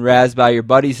getting razzed by your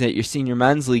buddies at your senior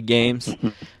men's league games.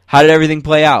 How did everything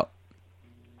play out?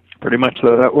 Pretty much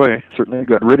that way. Certainly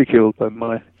got ridiculed by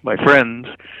my friends,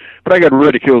 but I got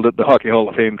ridiculed at the Hockey Hall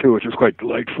of Fame too, which was quite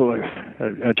delightful.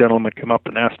 A gentleman came up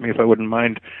and asked me if I wouldn't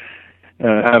mind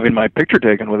having my picture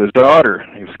taken with his daughter.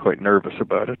 He was quite nervous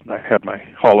about it, and I had my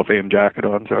Hall of Fame jacket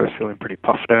on, so I was feeling pretty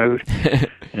puffed out.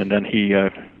 And then he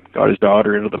got his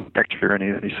daughter into the picture,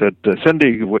 and he said,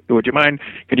 "Cindy, would you mind?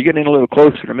 Could you get in a little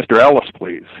closer to Mr. Ellis,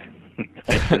 please?"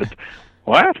 I said,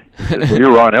 "What?" He said, "Well,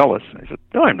 you're Ron Ellis." I said,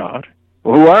 "No, I'm not."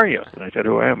 "Well, who are you?" And I said,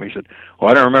 "Who I am." He said, "Well,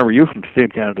 I don't remember you from Team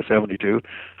Canada 72.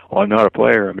 "Well, I'm not a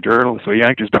player. I'm a journalist." So he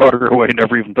yanked his daughter away and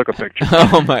never even took a picture.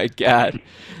 Oh, my God.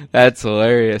 That's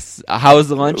hilarious. How was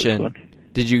the luncheon?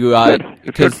 Did you go out?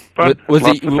 It's good fun. Was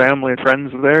Lots it of family and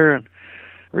friends there, and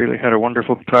really had a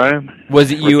wonderful time.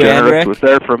 Was it you Rick and Jenrich Rick? was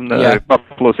there from the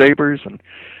Buffalo Sabres, and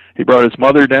he brought his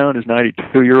mother down. His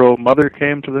 92-year-old mother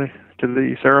came to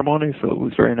the ceremony, so it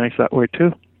was very nice that way,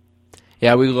 too.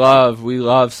 Yeah, we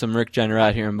love some Rick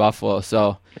Jenrich here in Buffalo.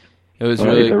 So it was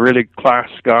really he's a really class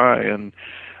guy, and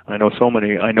I know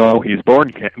he's born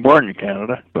in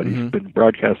Canada, but he's been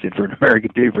broadcasting for an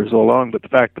American team for so long. But the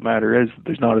fact of the matter is,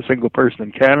 there's not a single person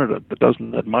in Canada that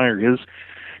doesn't admire his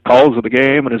calls of the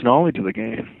game and his knowledge of the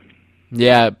game.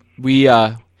 Yeah, we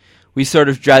sort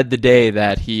of dread the day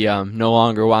that he no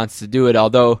longer wants to do it.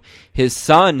 Although his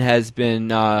son has been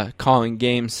calling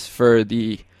games for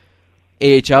the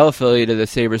AHL affiliate of the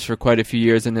Sabres for quite a few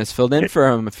years and has filled in for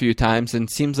him a few times, and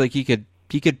seems like he could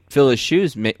fill his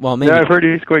shoes. Well, maybe. Yeah, I've heard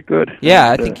he's quite good. Yeah,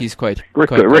 I think he's quite Rick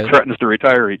good. threatens to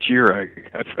retire each year,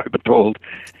 I've been told.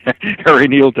 Harry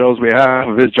Neal tells me half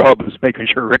of his job is making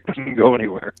sure Rick doesn't go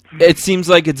anywhere. It seems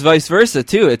like it's vice versa,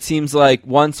 too. It seems like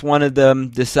once one of them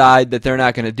decide that they're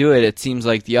not going to do it, it seems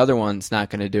like the other one's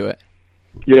not going to do it.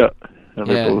 Yeah, and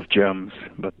they're both gems.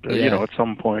 But, at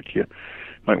some point you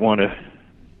might want to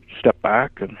step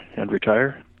back and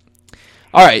retire.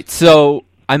 All right, so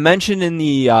I mentioned in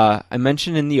the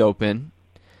open.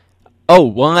 Oh,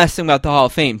 one last thing about the Hall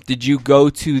of Fame. Did you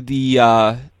go to the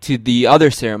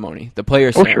other ceremony, the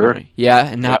player ceremony? Sure. Yeah,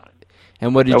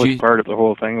 and what did that you? was part of the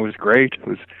whole thing. It was great. It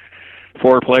was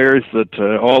 4 players that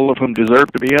all of whom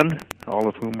deserved to be in, all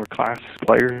of whom were class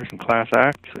players and class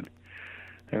acts, and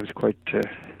it was quite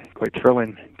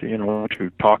thrilling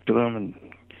to talk to them and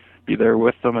be there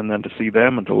with them, and then to see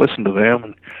them and to listen to them.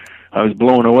 And I was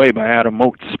blown away by Adam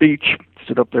Moat's speech.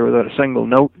 Stood up there without a single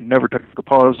note, never took a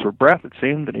pause for breath, it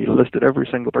seemed, and he listed every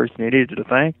single person he needed to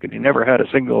thank, and he never had a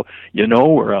single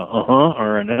or a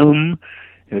or an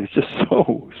It was just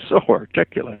so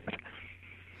articulate.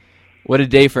 What a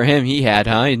day for him he had,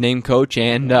 huh? He named coach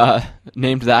and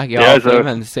named the Hockey Hall of Fame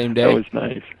on the same day. That was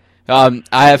nice.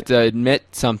 I have to admit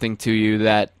something to you,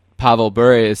 that Pavel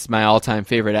Bure is my all-time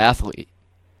favorite athlete.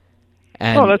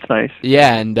 And, that's nice.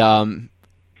 Yeah, and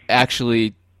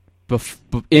actually,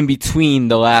 in between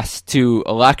the last 2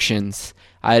 elections,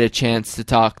 I had a chance to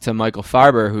talk to Michael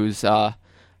Farber, who's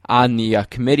on the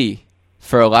committee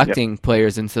for electing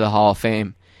players into the Hall of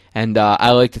Fame. And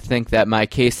I like to think that my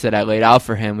case that I laid out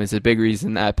for him was a big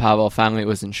reason that Pavel finally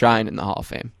was enshrined in the Hall of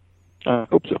Fame. I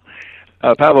hope so.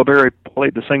 Pavel Bure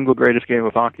played the single greatest game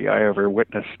of hockey I ever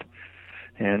witnessed.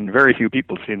 And very few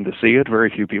people seem to see it. Very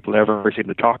few people ever seem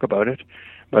to talk about it.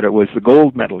 But it was the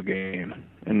gold medal game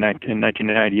in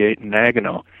 1998 in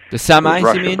Nagano. The semis,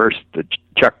 Russia you mean? Versus the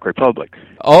Czech Republic.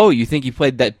 Oh, you think he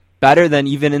played that better than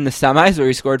even in the semis where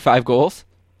he scored 5 goals?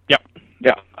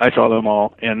 Yeah, I saw them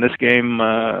all. In this game,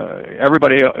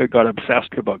 everybody got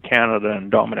obsessed about Canada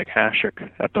and Dominic Hasek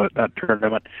at that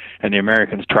tournament, and the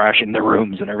Americans trashing the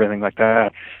rooms and everything like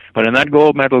that. But in that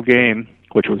gold medal game,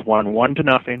 which was won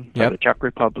 1-0 by the Czech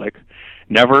Republic.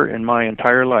 Never in my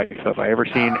entire life have I ever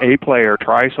seen a player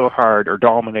try so hard or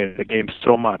dominate a game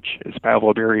so much as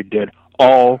Pavel Bure did,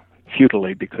 all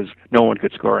futilely because no one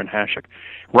could score in Hasek.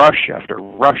 Rush after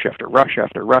rush after rush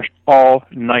after rush all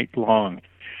night long.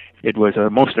 It was a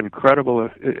most incredible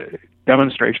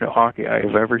demonstration of hockey I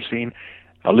have ever seen.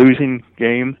 A losing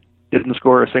game, didn't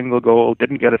score a single goal,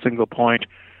 didn't get a single point.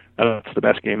 That's the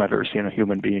best game I've ever seen a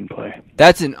human being play.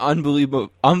 That's an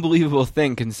unbelievable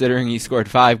thing considering he scored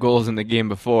 5 goals in the game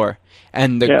before.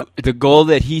 And the goal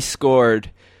that he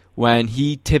scored when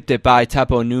he tipped it by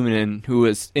Teppo Numminen, who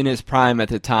was in his prime at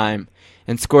the time,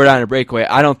 and scored on a breakaway,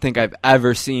 I don't think I've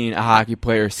ever seen a hockey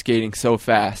player skating so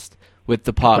fast with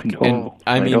the puck.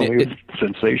 I mean, it was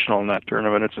sensational in that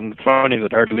tournament. It's funny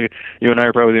that hardly you and I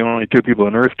are probably the only 2 people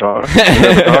on earth talk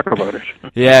about it.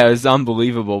 Yeah, it was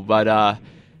unbelievable. But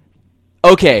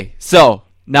okay, so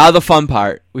now the fun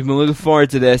part. We've been looking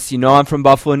forward to this. You know, I'm from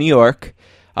Buffalo, New York,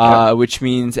 which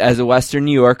means as a Western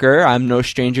New Yorker, I'm no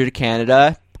stranger to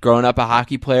Canada. Growing up a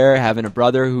hockey player, having a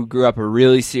brother who grew up a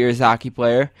really serious hockey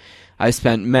player. I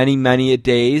spent many, many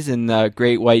days in the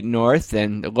Great White North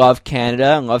and love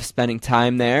Canada and love spending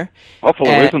time there.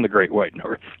 Buffalo is in the Great White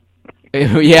North.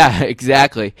 Yeah,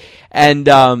 exactly. And,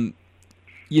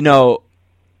 you know,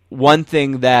 one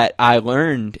thing that I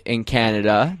learned in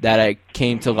Canada that I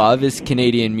came to love is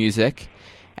Canadian music.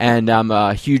 And I'm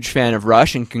a huge fan of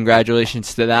Rush, and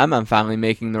congratulations to them. I'm finally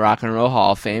making the Rock and Roll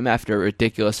Hall of Fame after a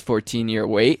ridiculous 14-year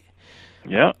wait.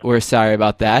 Yeah. We're sorry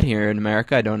about that here in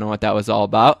America. I don't know what that was all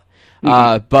about.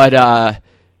 But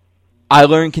I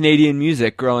learned Canadian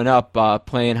music growing up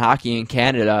playing hockey in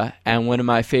Canada, and one of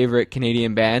my favorite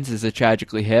Canadian bands is the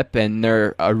Tragically Hip, and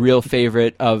they're a real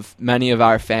favorite of many of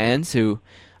our fans who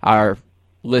are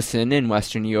listen in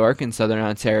Western New York and Southern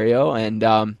Ontario.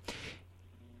 And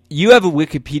you have a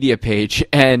Wikipedia page,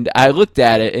 and I looked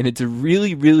at it, and it's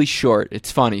really, really short. It's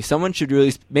funny. Someone should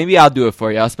really maybe I'll do it for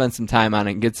you. I'll spend some time on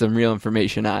it and get some real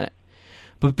information on it.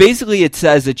 But basically it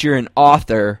says that you're an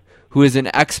author who is an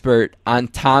expert on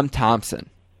Tom Thompson.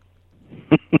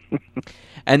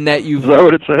 And that you've... Is that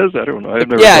what it says? I don't know. I've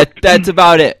never looked. That's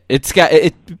about it.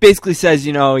 It basically says,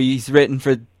 you know, he's written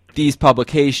for these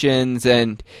publications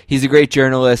and he's a great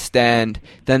journalist, and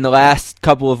then the last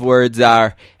couple of words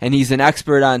are, and he's an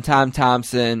expert on Tom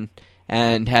Thompson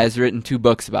and has written 2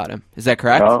 books about him. Is that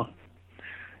correct?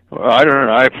 Well, I don't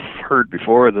know. I've heard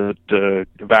before that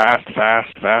a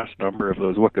vast number of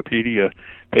those Wikipedia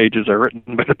pages are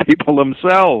written by the people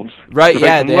themselves. Right,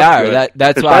 yeah, they are.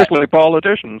 That's why. Especially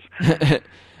politicians.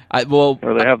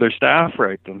 Or they have their staff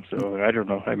write them, so I don't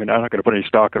know. I mean, I'm not going to put any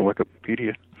stock in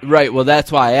Wikipedia. Right, well,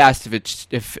 that's why I asked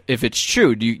if it's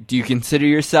true. Do you consider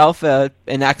yourself an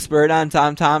expert on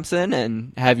Tom Thompson,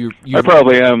 and have you? I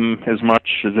probably am as much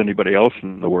as anybody else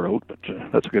in the world, but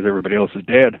that's because everybody else is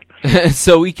dead.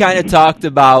 So we kind of talked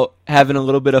about having a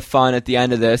little bit of fun at the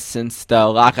end of this, since the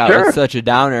lockout was such a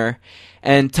downer,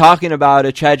 and talking about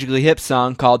a Tragically Hip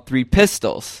song called 3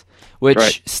 Pistols,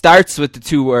 which starts with the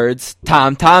 2 words,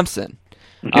 Tom Thompson.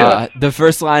 Yeah. The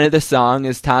first line of the song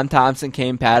is, Tom Thompson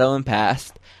came paddling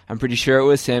past. I'm pretty sure it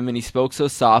was him, and he spoke so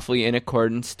softly in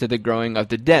accordance to the growing of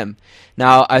the dim.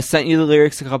 Now, I sent you the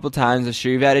lyrics a couple times. I'm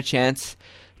sure you've had a chance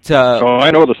to... Oh,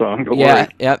 I know the song. Don't worry.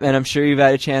 Yep, and I'm sure you've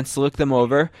had a chance to look them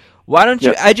over. Why don't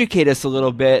you educate us a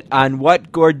little bit on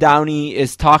what Gord Downey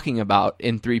is talking about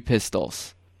in 3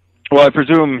 Pistols? Well, I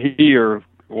presume he or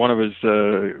one of his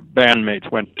bandmates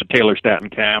went to Taylor Staton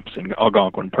camps in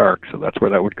Algonquin Park, so that's where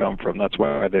that would come from. That's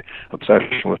why the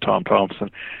obsession with Tom Thompson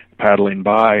paddling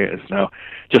by is now.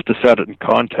 Just to set it in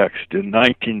context, in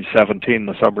 1917,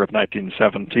 the summer of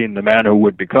 1917, the man who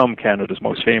would become Canada's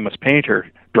most famous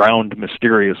painter drowned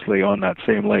mysteriously on that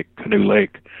same lake, Canoe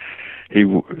Lake. His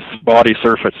body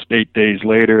surfaced 8 days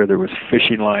later. There was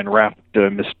fishing line wrapped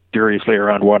mysteriously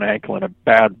around one ankle and a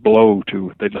bad blow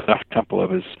to the left temple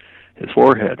of his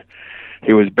forehead.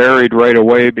 He was buried right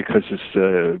away because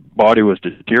his body was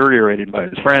deteriorating by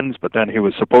his friends, but then he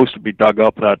was supposed to be dug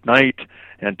up that night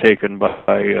and taken by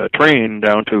a train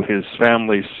down to his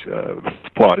family's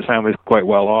plot. His family's quite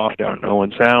well off down in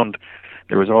Owen Sound.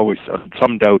 There was always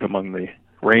some doubt among the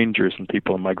rangers and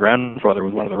people, and my grandfather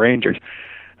was one of the rangers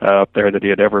up there, that he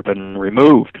had ever been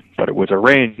removed, but it was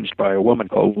arranged by a woman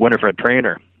called Winifred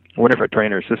Traynor. Winifred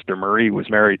Traynor's sister Marie was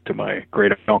married to my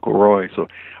great-uncle Roy, so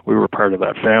we were part of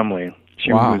that family.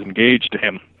 She was engaged to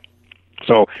him.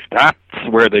 So that's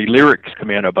where the lyrics come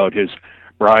in about his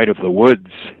bride of the woods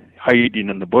hiding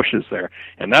in the bushes there.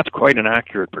 And that's quite an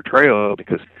accurate portrayal,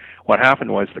 because what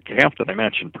happened was the camp that I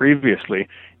mentioned previously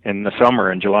in the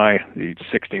summer, in July, the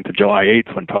 16th of July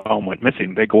 8th, when Tom went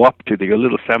missing, they go up to the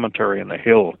little cemetery in the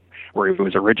hill where he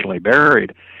was originally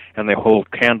buried, and they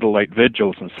hold candlelight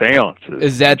vigils and seances.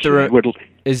 Is that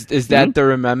that the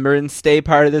Remembrance Day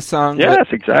part of the song? Yes,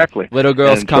 exactly. Little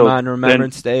girls come on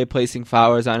Remembrance Day, placing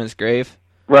flowers on his grave.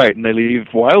 Right, and they leave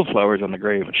wildflowers on the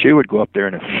grave, and she would go up there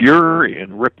in a fury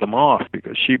and rip them off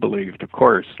because she believed, of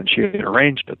course, and she had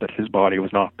arranged it, that his body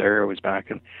was not there, it was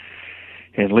back in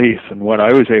Leith. And what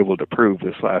I was able to prove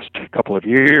this last couple of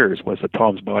years was that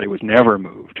Tom's body was never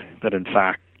moved, that in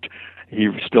fact he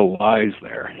still lies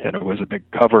there, and it was a big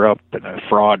cover-up and a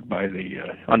fraud by the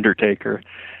undertaker.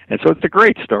 And so it's a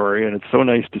great story, and it's so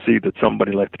nice to see that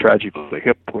somebody like the Tragically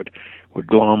Hip would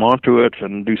glom onto it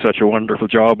and do such a wonderful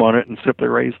job on it and simply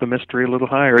raise the mystery a little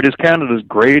higher. It is Canada's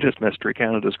greatest mystery,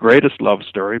 Canada's greatest love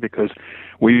story, because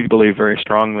we believe very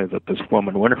strongly that this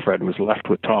woman, Winifred, was left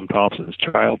with Tom Thompson's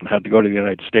child and had to go to the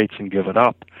United States and give it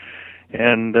up.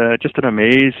 And just an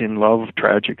amazing love,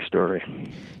 tragic story.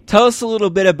 Tell us a little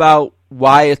bit about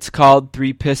why it's called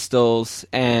Three Pistols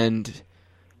and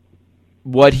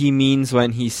what he means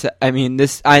when he said, I mean,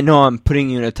 this, I know I'm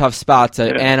putting you in a tough spot to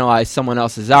analyze someone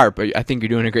else's art, but I think you're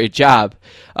doing a great job.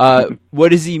 What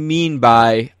does he mean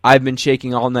by, I've been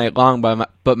shaking all night long,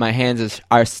 but my hands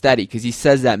are steady? Because he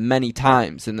says that many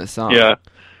times in the song. Yeah.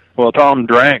 Well, Tom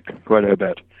drank quite a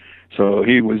bit. So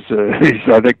he was,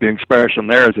 I think the expression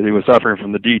there is that he was suffering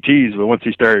from the DTs, but once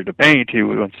he started to paint,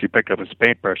 once he picked up his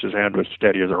paintbrush, his hand was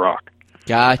steady as a rock.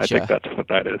 Gotcha. I think that's what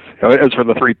that is. As for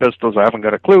the Three Pistols, I haven't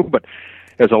got a clue, but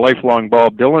as a lifelong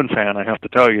Bob Dylan fan, I have to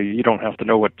tell you, you don't have to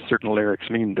know what certain lyrics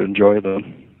mean to enjoy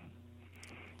them.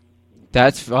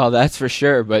 That's for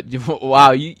sure. But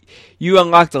wow, you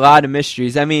unlocked a lot of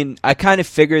mysteries. I mean, I kind of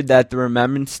figured that the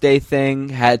Remembrance Day thing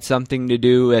had something to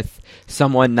do with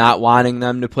someone not wanting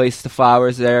them to place the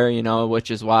flowers there,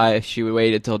 which is why she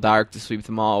waited till dark to sweep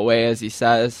them all away, as he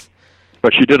says.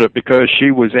 But she did it because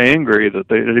she was angry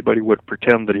that anybody would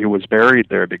pretend that he was buried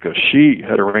there, because she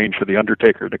had arranged for the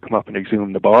undertaker to come up and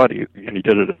exhume the body, and he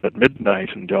did it at midnight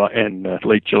in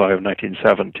late July of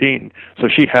 1917. So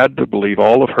she had to believe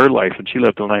all of her life, and she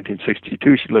lived till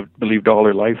 1962. She believed all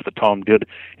her life that Tom did,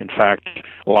 in fact,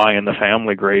 lie in the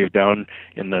family grave down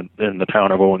in the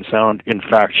town of Owen Sound. In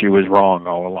fact, she was wrong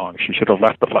all along. She should have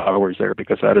left the flowers there,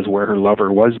 because that is where her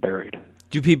lover was buried.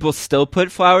 Do people still put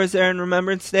flowers there in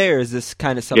Remembrance Day, or is this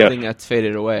kind of something that's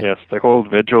faded away? Yes, they hold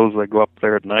vigils. They go up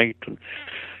there at night, and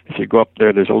if you go up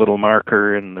there, there's a little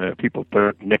marker, and people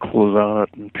put nickels on it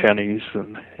and pennies,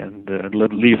 and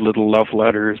leave little love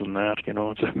letters and that.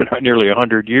 It's been nearly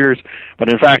 100 years, but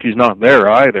in fact, he's not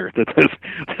there either.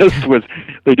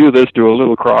 They do this to a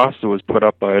little cross that was put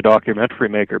up by a documentary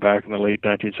maker back in the late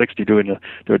 1960s, doing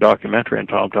a documentary on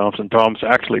Tom Thompson. Tom's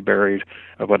actually buried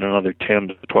about another 10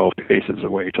 to 12 paces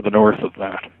away to the north of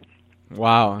that.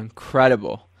 Wow,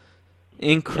 incredible.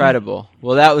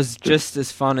 Well, that was just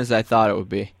as fun as I thought it would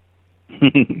be.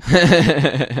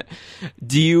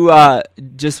 Do you,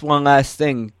 just one last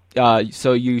thing,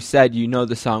 so you said you know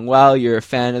the song well, you're a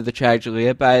fan of the Tragically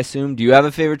Hip, I assume. Do you have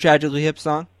a favorite Tragically Hip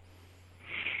song?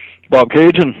 Bob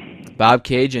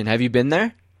Cajun. Have you been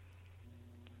there?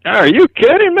 Are you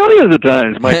kidding? Millions of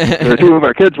times. Two of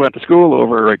our kids went to school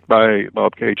over right by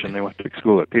Bob Cajun. They went to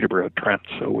school at Peterborough, Trent,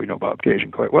 so we know Bob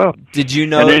Cajun quite well. Did you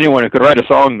know? And anyone who could write a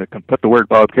song that can put the word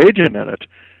Bob Cajun in it,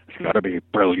 it's got to be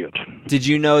brilliant. Did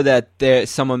you know that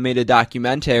someone made a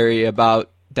documentary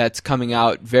that's coming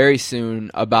out very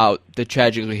soon about the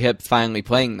Tragically Hip finally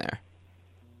playing there?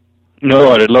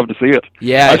 No, I'd love to see it.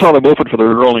 Yeah, I saw them open for the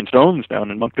Rolling Stones down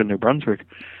in Moncton, New Brunswick.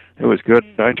 It was good.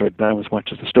 I enjoyed them as much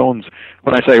as the Stones.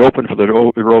 When I say open for the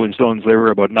Rolling Stones, there were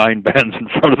about 9 bands in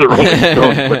front of the Rolling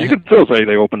Stones, but you can still say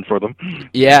they opened for them.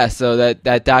 Yeah, so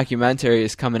that documentary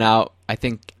is coming out, I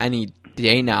think, any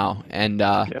day now, and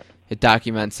it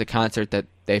documents the concert that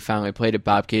they finally played at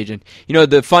Bob Cajun.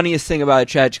 The funniest thing about a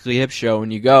Tragically Hip show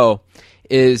when you go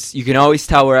is you can always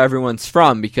tell where everyone's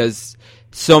from, because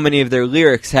so many of their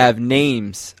lyrics have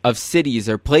names of cities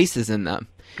or places in them.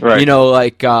 Right.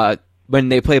 Like when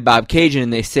they play Bob Cajun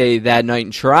and they say that night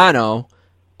in Toronto,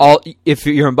 if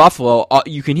you're in Buffalo,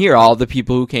 you can hear all the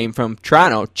people who came from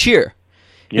Toronto cheer.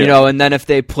 Yeah. And then if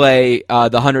they play the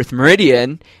 100th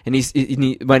Meridian, and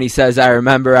when he says, I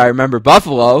remember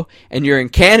Buffalo, and you're in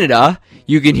Canada,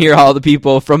 you can hear all the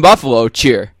people from Buffalo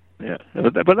cheer. Yeah,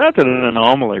 but that's an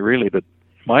anomaly, really. That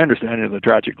my understanding of the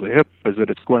Tragically Hip is that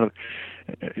it's one of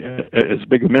as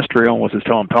big a mystery almost as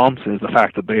Tom Thompson is the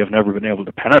fact that they have never been able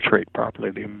to penetrate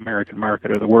properly the American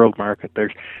market or the world market.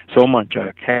 There's so much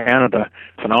Canada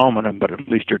phenomenon, but at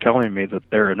least you're telling me that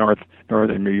they're a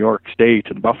northern New York State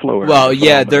and Buffalo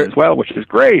area as well, which is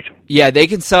great. Yeah, they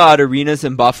can sell out arenas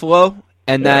in Buffalo,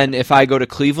 and then if I go to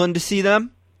Cleveland to see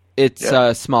them, it's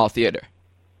a small theater.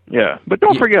 Yeah, but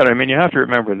don't forget, I mean, you have to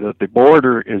remember that the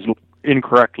border is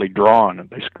incorrectly drawn, and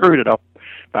they screwed it up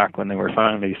back when they were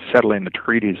finally settling the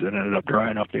treaties and ended up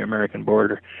drawing up the American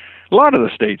border. A lot of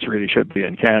the states really should be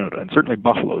in Canada, and certainly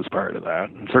Buffalo's part of that,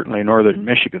 and certainly northern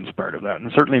Michigan's part of that,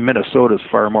 and certainly Minnesota's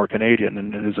far more Canadian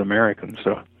than it is American,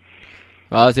 so...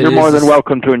 Well, you're more than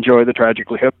welcome to enjoy the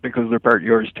Tragically Hip because they're part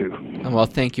yours too. Well,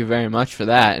 thank you very much for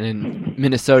that. And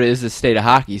Minnesota is the state of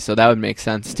hockey, so that would make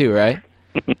sense too, right?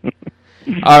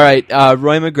 All right,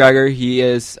 Roy McGregor, he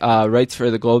writes for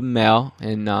the Globe and Mail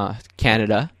in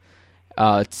Canada.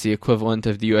 It's the equivalent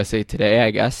of the USA Today,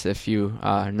 I guess, if you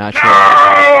are not sure.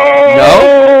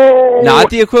 No? Not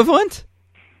the equivalent?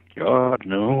 God,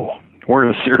 no. We're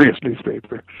a serious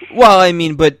newspaper. Well, I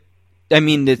mean,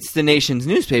 it's the nation's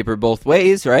newspaper both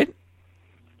ways, right?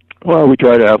 Well, we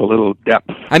try to have a little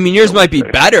depth. I mean, yours might be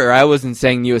better. I wasn't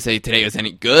saying USA Today was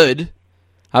any good.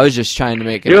 I was just trying to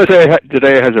make it... USA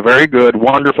Today has a very good,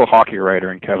 wonderful hockey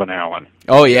writer in Kevin Allen.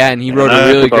 Oh, yeah, and he wrote a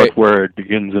really great... That's where it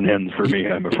begins and ends for me,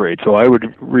 I'm afraid. So I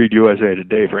would read USA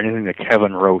Today for anything that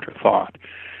Kevin wrote or thought.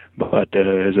 But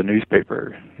as a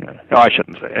newspaper, no, I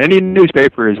shouldn't say. Any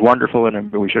newspaper is wonderful,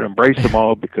 and we should embrace them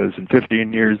all because in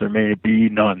 15 years there may be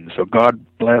none. So God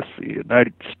bless the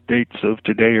United States of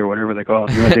today, or whatever they call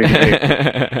it, USA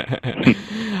Today.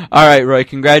 All right, Roy,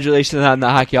 congratulations on the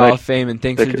Hockey Hall of Fame, and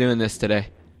thanks for doing this today.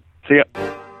 See ya.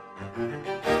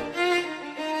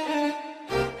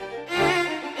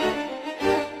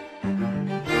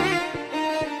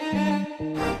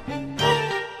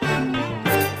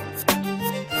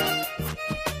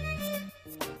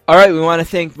 All right, we want to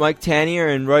thank Mike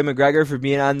Tanier and Roy McGregor for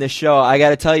being on this show. I got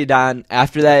to tell you, Don,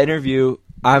 after that interview,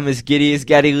 I'm as giddy as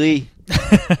Geddy Lee.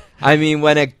 I mean,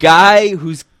 when a guy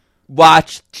who's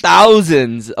watched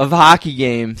thousands of hockey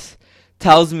games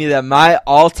tells me that my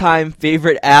all-time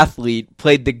favorite athlete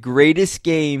played the greatest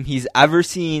game he's ever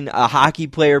seen a hockey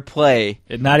player play.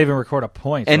 And not even record a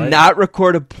point. And not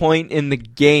record a point in the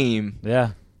game.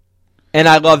 Yeah. And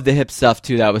I love the hip stuff,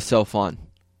 too. That was so fun.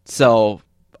 So...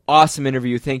 awesome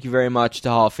interview. Thank you very much to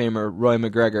Hall of Famer Roy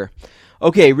McGregor.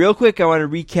 Okay, real quick, I want to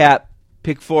recap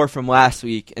Pick 4 from last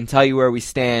week and tell you where we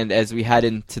stand as we head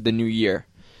into the new year.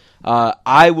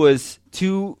 I was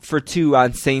 2 for 2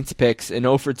 on Saints picks and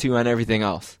 0 for 2 on everything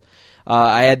else.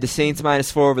 I had the Saints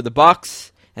 -4 over the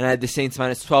Bucks, and I had the Saints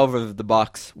 -12 over the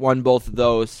Bucks. Won both of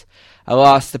those. I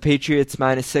lost the Patriots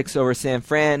 -6 over San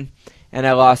Fran, and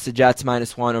I lost the Jets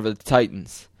 -1 over the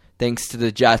Titans. Thanks to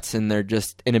the Jets and their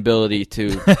just inability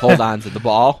to hold on to the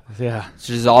ball. Yeah. Which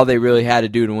is all they really had to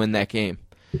do to win that game.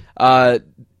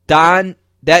 Don,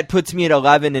 that puts me at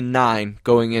 11-9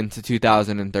 going into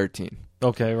 2013.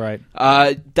 Okay, right.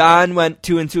 Don went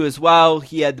 2-2 as well.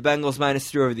 He had the Bengals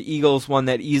 -3 over the Eagles, won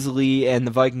that easily, and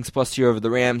the Vikings +2 over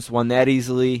the Rams, won that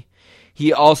easily.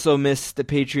 He also missed the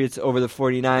Patriots over the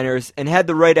 49ers and had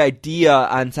the right idea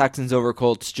on Texans over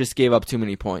Colts, just gave up too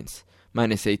many points,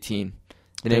 -18.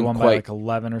 They won by like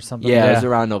 11 or something? Yeah, it was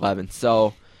around 11.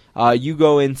 So you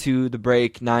go into the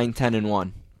break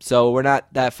 9-10-1. So we're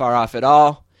not that far off at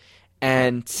all.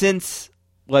 And since,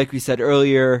 like we said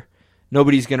earlier,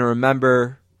 nobody's going to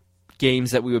remember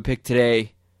games that we would pick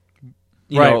today,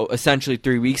 you know, essentially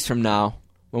 3 weeks from now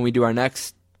when we do our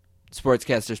next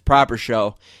Sportscasters Proper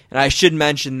show. And I should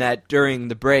mention that during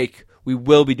the break, we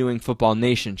will be doing Football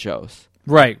Nation shows.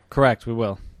 Right, correct, we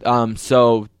will.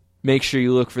 So make sure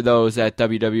you look for those at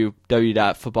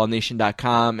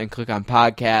www.footballnation.com and click on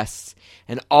podcasts.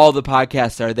 And all the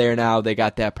podcasts are there now. They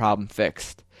got that problem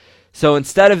fixed. So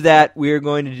instead of that, we are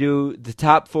going to do the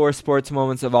top 4 sports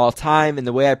moments of all time. And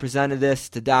the way I presented this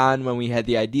to Don when we had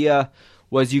the idea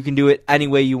was you can do it any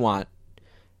way you want.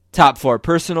 Top 4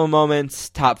 personal moments,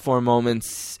 top 4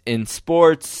 moments in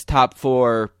sports, top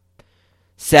 4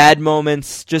 sad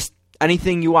moments, just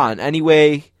anything you want. Any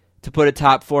way to put a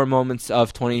top 4 moments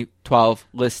of 2012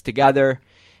 list together.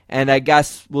 And I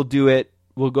guess we'll do it.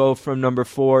 We'll go from number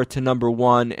 4 to number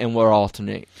 1, and we'll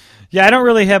alternate. Yeah, I don't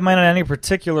really have mine in any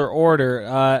particular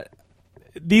order.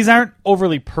 These aren't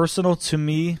overly personal to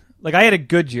me. Like, I had a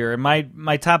good year, and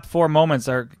my top 4 moments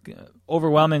are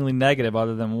overwhelmingly negative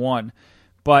other than one.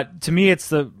 But to me,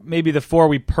 it's maybe the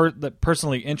 4 that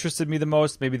personally interested me the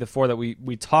most, maybe the 4 that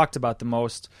we talked about the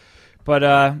most. But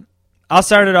I'll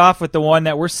start it off with the one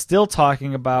that we're still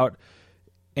talking about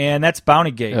and that's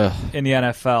Bountygate in the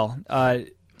NFL.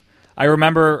 I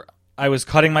remember I was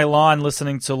cutting my lawn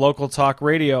listening to local talk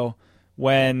radio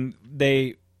when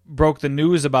they broke the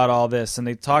news about all this, and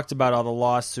they talked about all the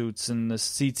lawsuits and the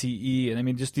CTE, and I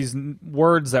mean just these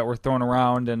words that were thrown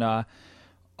around. And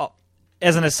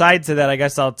as an aside to that, I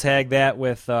guess I'll tag that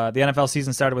with the NFL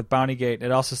season started with Bountygate.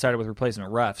 It also started with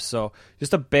replacement refs. So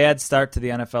just a bad start to the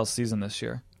NFL season this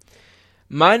year.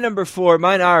 My number 4,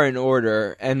 mine are in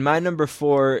order, and my number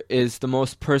 4 is the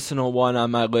most personal one on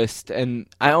my list, and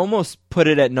I almost put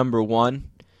it at number 1,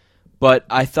 but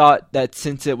I thought that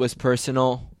since it was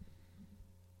personal,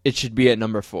 it should be at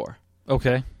number 4.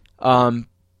 Okay.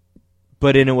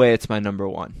 But in a way, it's my number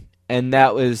 1, and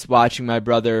that was watching my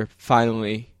brother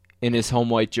finally in his home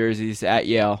white jerseys at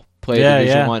Yale play a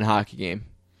Division I hockey game.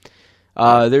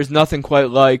 There's nothing quite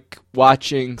like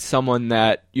watching someone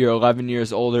that you're 11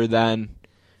 years older than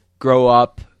grow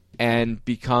up and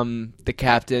become the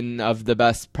captain of the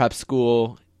best prep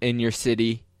school in your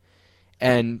city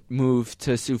and move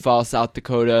to Sioux Falls, South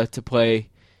Dakota to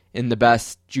play in the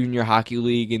best junior hockey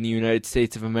league in the United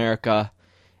States of America,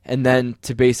 and then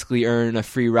to basically earn a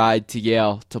free ride to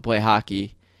Yale to play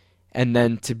hockey, and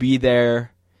then to be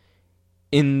there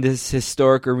in this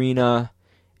historic arena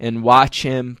and watch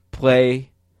him play.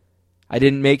 I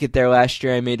didn't make it there last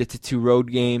year. I made it to 2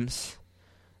 road games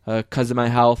because of my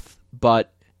health,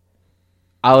 but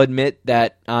I'll admit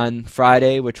that on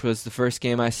Friday, which was the first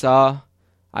game I saw,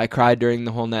 I cried during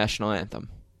the whole national anthem.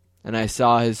 And I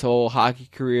saw his whole hockey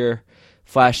career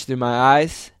flash through my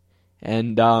eyes,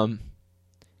 and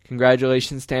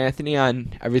congratulations to Anthony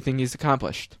on everything he's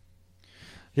accomplished.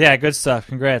 Yeah, good stuff.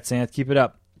 Congrats, Anth. Keep it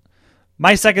up.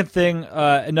 My second thing,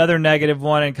 another negative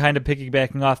one, and kind of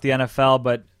piggybacking off the NFL,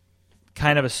 but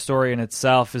kind of a story in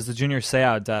itself, is the Junior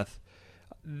Seau death.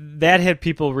 That hit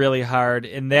people really hard,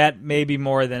 and that maybe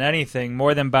more than anything,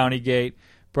 more than Bountygate,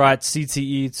 brought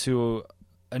CTE to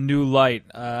a new light.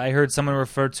 I heard someone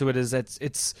refer to it as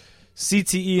it's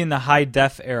CTE in the high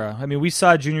def era. I mean, we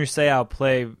saw Junior Seau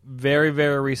play very,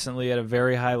 very recently at a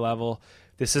very high level.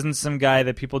 This isn't some guy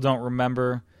that people don't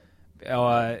remember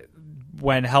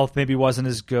when health maybe wasn't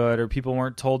as good or people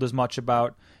weren't told as much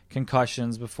about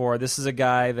concussions before. This is a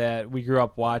guy that we grew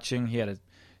up watching. He had a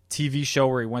TV show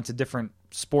where he went to different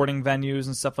sporting venues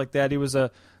and stuff like that. He was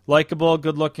a likable,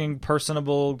 good-looking,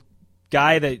 personable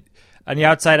guy that on the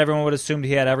outside everyone would assume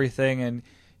he had everything, and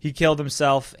he killed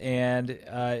himself, and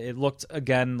it looked,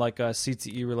 again, like a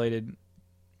CTE-related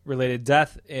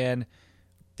death, and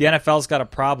the NFL's got a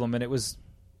problem, and it was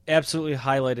absolutely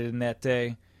highlighted in that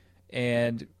day,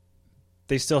 and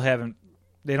they don't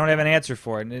have an answer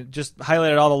for it, and it just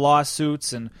highlighted all the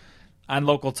lawsuits. And on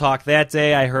Local Talk that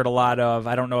day, I heard a lot of,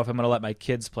 I don't know if I'm going to let my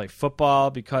kids play football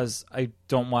because I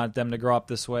don't want them to grow up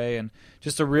this way, and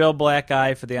just a real black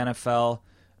eye for the NFL,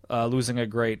 losing a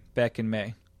great back in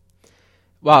May.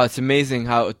 Wow, it's amazing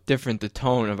how different the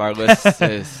tone of our list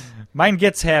is. Mine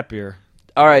gets happier.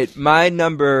 All right, my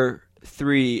number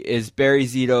 3 is Barry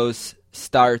Zito's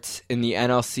starts in the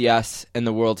NLCS and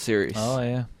the World Series. Oh,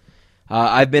 yeah.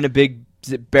 I've been a big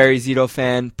Barry Zito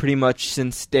fan pretty much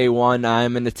since day one.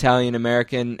 I'm an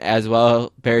Italian-American as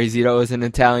well. Barry Zito is an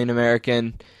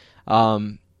Italian-American.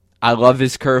 I love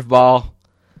his curveball.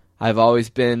 I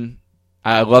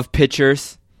love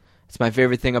pitchers. It's my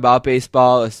favorite thing about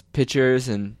baseball is pitchers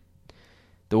and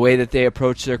the way that they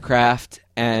approach their craft.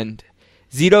 And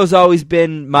Zito's always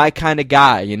been my kind of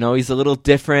guy. You know, he's a little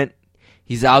different.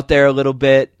 He's out there a little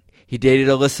bit. He dated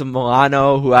Alyssa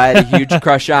Milano, who I had a huge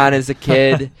crush on as a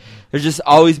kid. There's just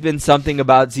always been something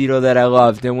about Zito that I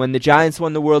loved. And when the Giants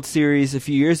won the World Series a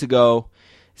few years ago,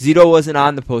 Zito wasn't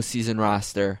on the postseason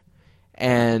roster.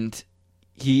 And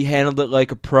he handled it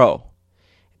like a pro.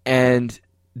 And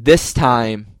this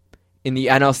time, in the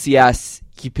NLCS,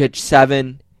 he pitched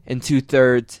 7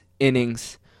 2/3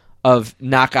 innings of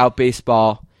knockout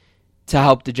baseball to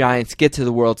help the Giants get to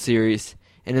the World Series.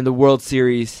 And in the World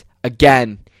Series,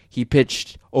 again, he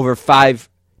pitched over 5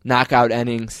 knockout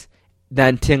innings.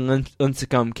 Then Tim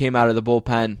Lincecum came out of the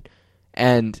bullpen,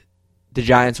 and the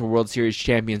Giants were World Series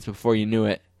champions before you knew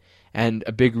it. And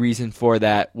a big reason for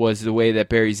that was the way that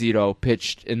Barry Zito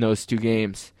pitched in those 2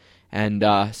 games. And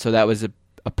so that was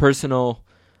a personal,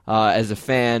 as a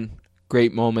fan,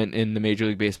 great moment in the Major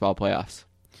League Baseball playoffs.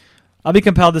 I'll be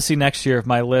compelled to see next year if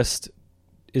my list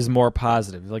is more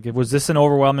positive. Like, was this an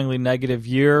overwhelmingly negative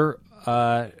year?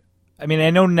 I mean, I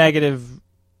know negative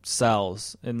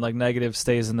sells and like negative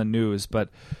stays in the news, but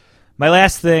my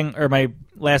last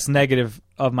negative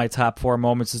of my top 4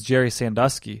 moments is Jerry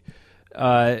Sandusky.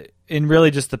 In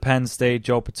really just the Penn State,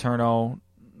 Joe Paterno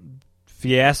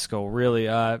fiasco, really.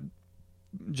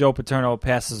 Joe Paterno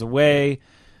passes away.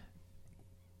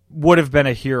 Would have been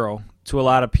a hero to a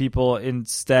lot of people.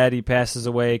 Instead, he passes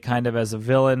away kind of as a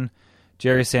villain.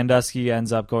 Jerry Sandusky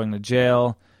ends up going to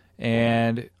jail.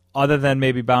 And other than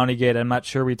maybe Bountygate, I'm not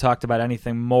sure we talked about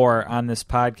anything more on this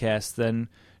podcast than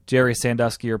Jerry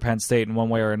Sandusky or Penn State in one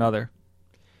way or another.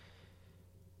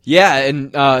 Yeah,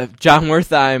 and John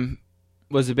Wertheim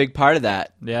was a big part of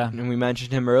that. Yeah. And we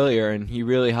mentioned him earlier, and he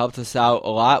really helped us out a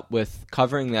lot with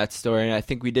covering that story, and I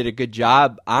think we did a good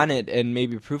job on it, and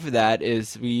maybe proof of that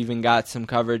is we even got some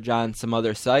coverage on some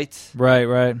other sites.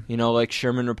 Right. You know, like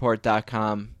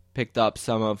ShermanReport.com picked up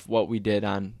some of what we did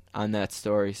on that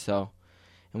story. So,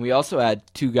 and we also had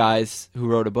two guys who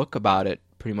wrote a book about it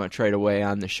pretty much right away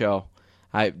on the show.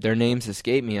 Their names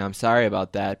escape me. I'm sorry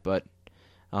about that, but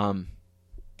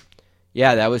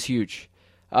yeah, that was huge.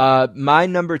 My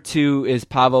number 2 is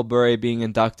Pavel Bure being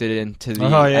inducted into the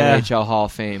NHL Hall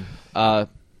of Fame.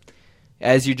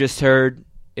 As you just heard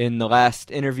in the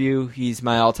last interview, he's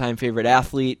my all-time favorite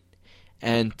athlete,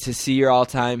 and to see your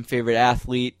all-time favorite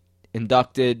athlete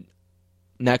inducted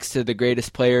next to the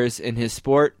greatest players in his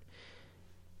sport,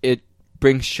 it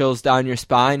brings chills down your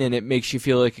spine, and it makes you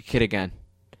feel like a kid again.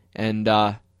 And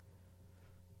I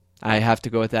have to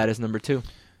go with that as number 2.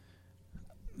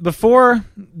 Before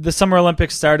the Summer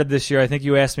Olympics started this year, I think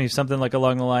you asked me something like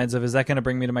along the lines of, is that going to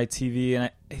bring me to my TV? And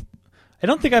I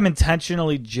don't think I'm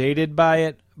intentionally jaded by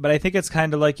it, but I think it's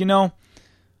kind of like, you know,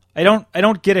 I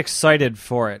don't get excited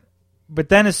for it. But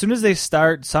then as soon as they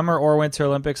start Summer or Winter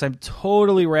Olympics, I'm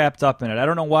totally wrapped up in it. I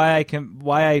don't know why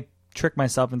I trick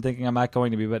myself in thinking I'm not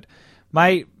going to be, but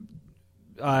my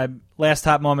last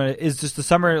top moment is just the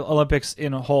Summer Olympics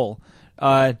in a whole.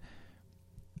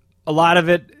 A lot of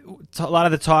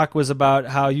the talk was about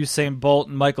how Usain Bolt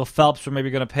and Michael Phelps were maybe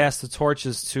going to pass the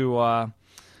torches to I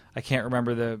can't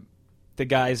remember the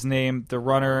guy's name, the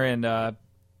runner and the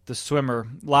swimmer,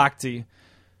 Lochte.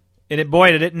 And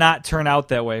did it not turn out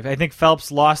that way. I think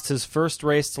Phelps lost his first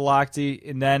race to Lochte,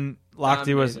 and then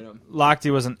Lochte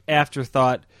was an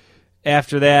afterthought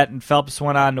after that, and Phelps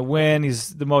went on to win.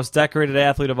 He's the most decorated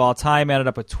athlete of all time, ended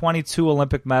up with 22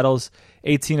 Olympic medals,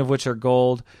 18 of which are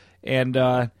gold.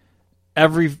 And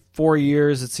every 4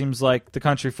 years, it seems like the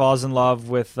country falls in love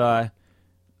with a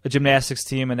gymnastics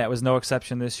team, and that was no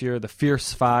exception this year. The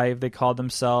Fierce Five, they called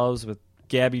themselves, with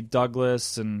Gabby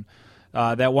Douglas, and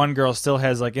that one girl still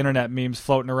has like internet memes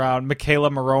floating around, Michaela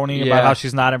Maroney, about how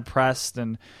she's not impressed,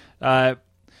 and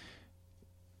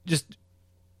just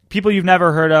people you've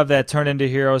never heard of that turned into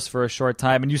heroes for a short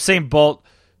time. And Usain Bolt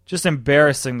just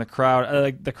embarrassing the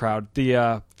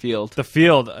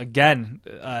field again.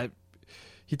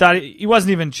 He thought he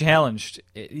wasn't even challenged.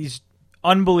 He's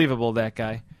unbelievable, that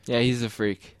guy. Yeah, he's a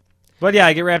freak. But yeah,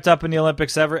 I get wrapped up in the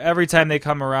Olympics every time they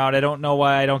come around. I don't know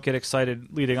why I don't get excited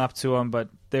leading up to them, but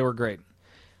they were great.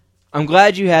 I'm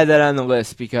glad you had that on the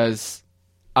list because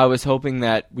I was hoping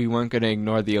that we weren't going to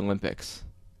ignore the Olympics.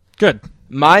 Good.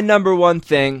 My number one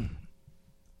thing,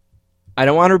 I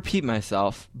don't want to repeat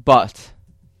myself, but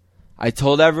I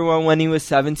told everyone when he was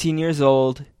 17 years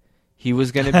old he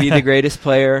was going to be the greatest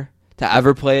player to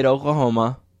ever play at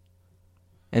Oklahoma.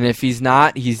 And if he's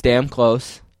not, he's damn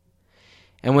close.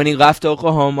 And when he left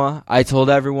Oklahoma, I told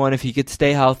everyone if he could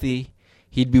stay healthy,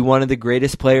 he'd be one of the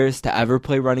greatest players to ever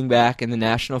play running back in the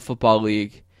National Football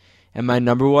League. And my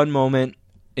number one moment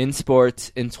in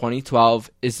sports in 2012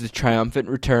 is the triumphant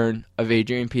return of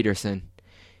Adrian Peterson.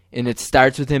 And it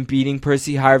starts with him beating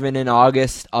Percy Harvin in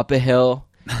August up a hill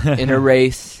in a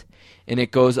race. And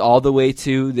it goes all the way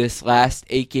to this last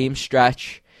 8-game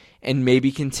stretch and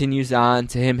maybe continues on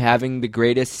to him having the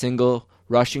greatest single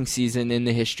rushing season in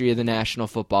the history of the National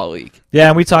Football League. Yeah,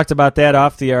 and we talked about that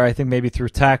off the air, I think maybe through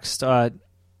text.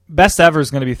 Best ever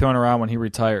is going to be thrown around when he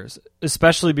retires,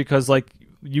 especially because, like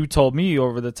you told me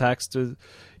over the text,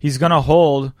 he's going to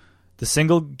hold the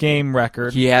single game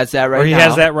record. He has that right now. He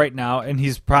has that right now, and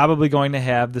he's probably going to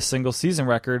have the single season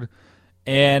record.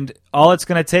 And all it's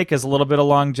going to take is a little bit of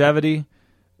longevity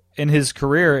in his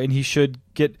career, and he should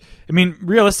get, I mean,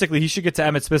 realistically, he should get to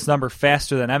Emmitt Smith's number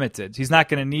faster than Emmitt did. He's not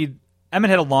going to need, Emmitt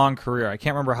had a long career. I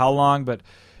can't remember how long, but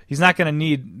he's not going to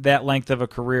need that length of a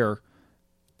career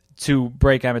to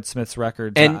break Emmitt Smith's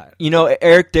records. And,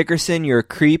 Eric Dickerson, you're a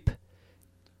creep.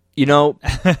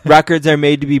 Records are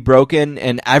made to be broken,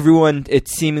 and everyone, it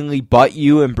seemingly but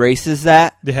you, embraces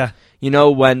that. Yeah.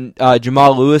 When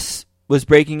Jamal Lewis was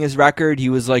breaking his record, he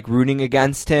was like rooting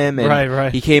against him, and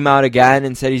right. He came out again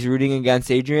and said he's rooting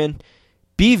against Adrian.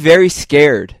 Be very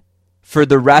scared for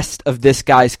the rest of this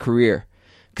guy's career,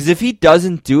 because if he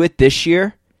doesn't do it this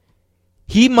year,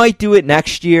 he might do it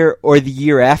next year or the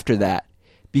year after that,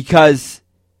 because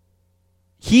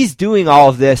he's doing all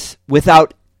of this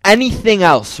without anything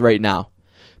else right now.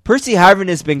 Percy Harvin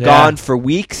has been gone for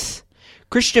weeks.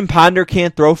 Christian Ponder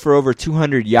can't throw for over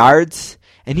 200 yards,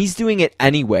 and he's doing it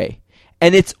anyway.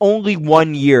 And it's only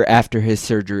 1 year after his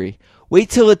surgery. Wait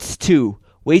till it's 2.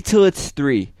 Wait till it's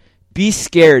 3. Be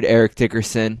scared, Eric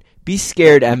Dickerson. Be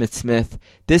scared, Emmitt Smith.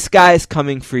 This guy is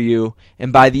coming for you,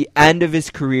 and by the end of his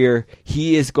career,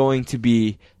 he is going to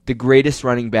be the greatest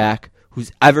running back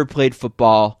who's ever played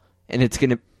football, and it's going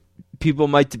to... People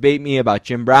might debate me about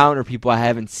Jim Brown or people I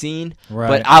haven't seen,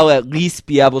 but I'll at least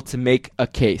be able to make a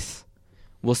case.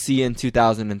 We'll see you in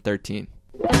 2013.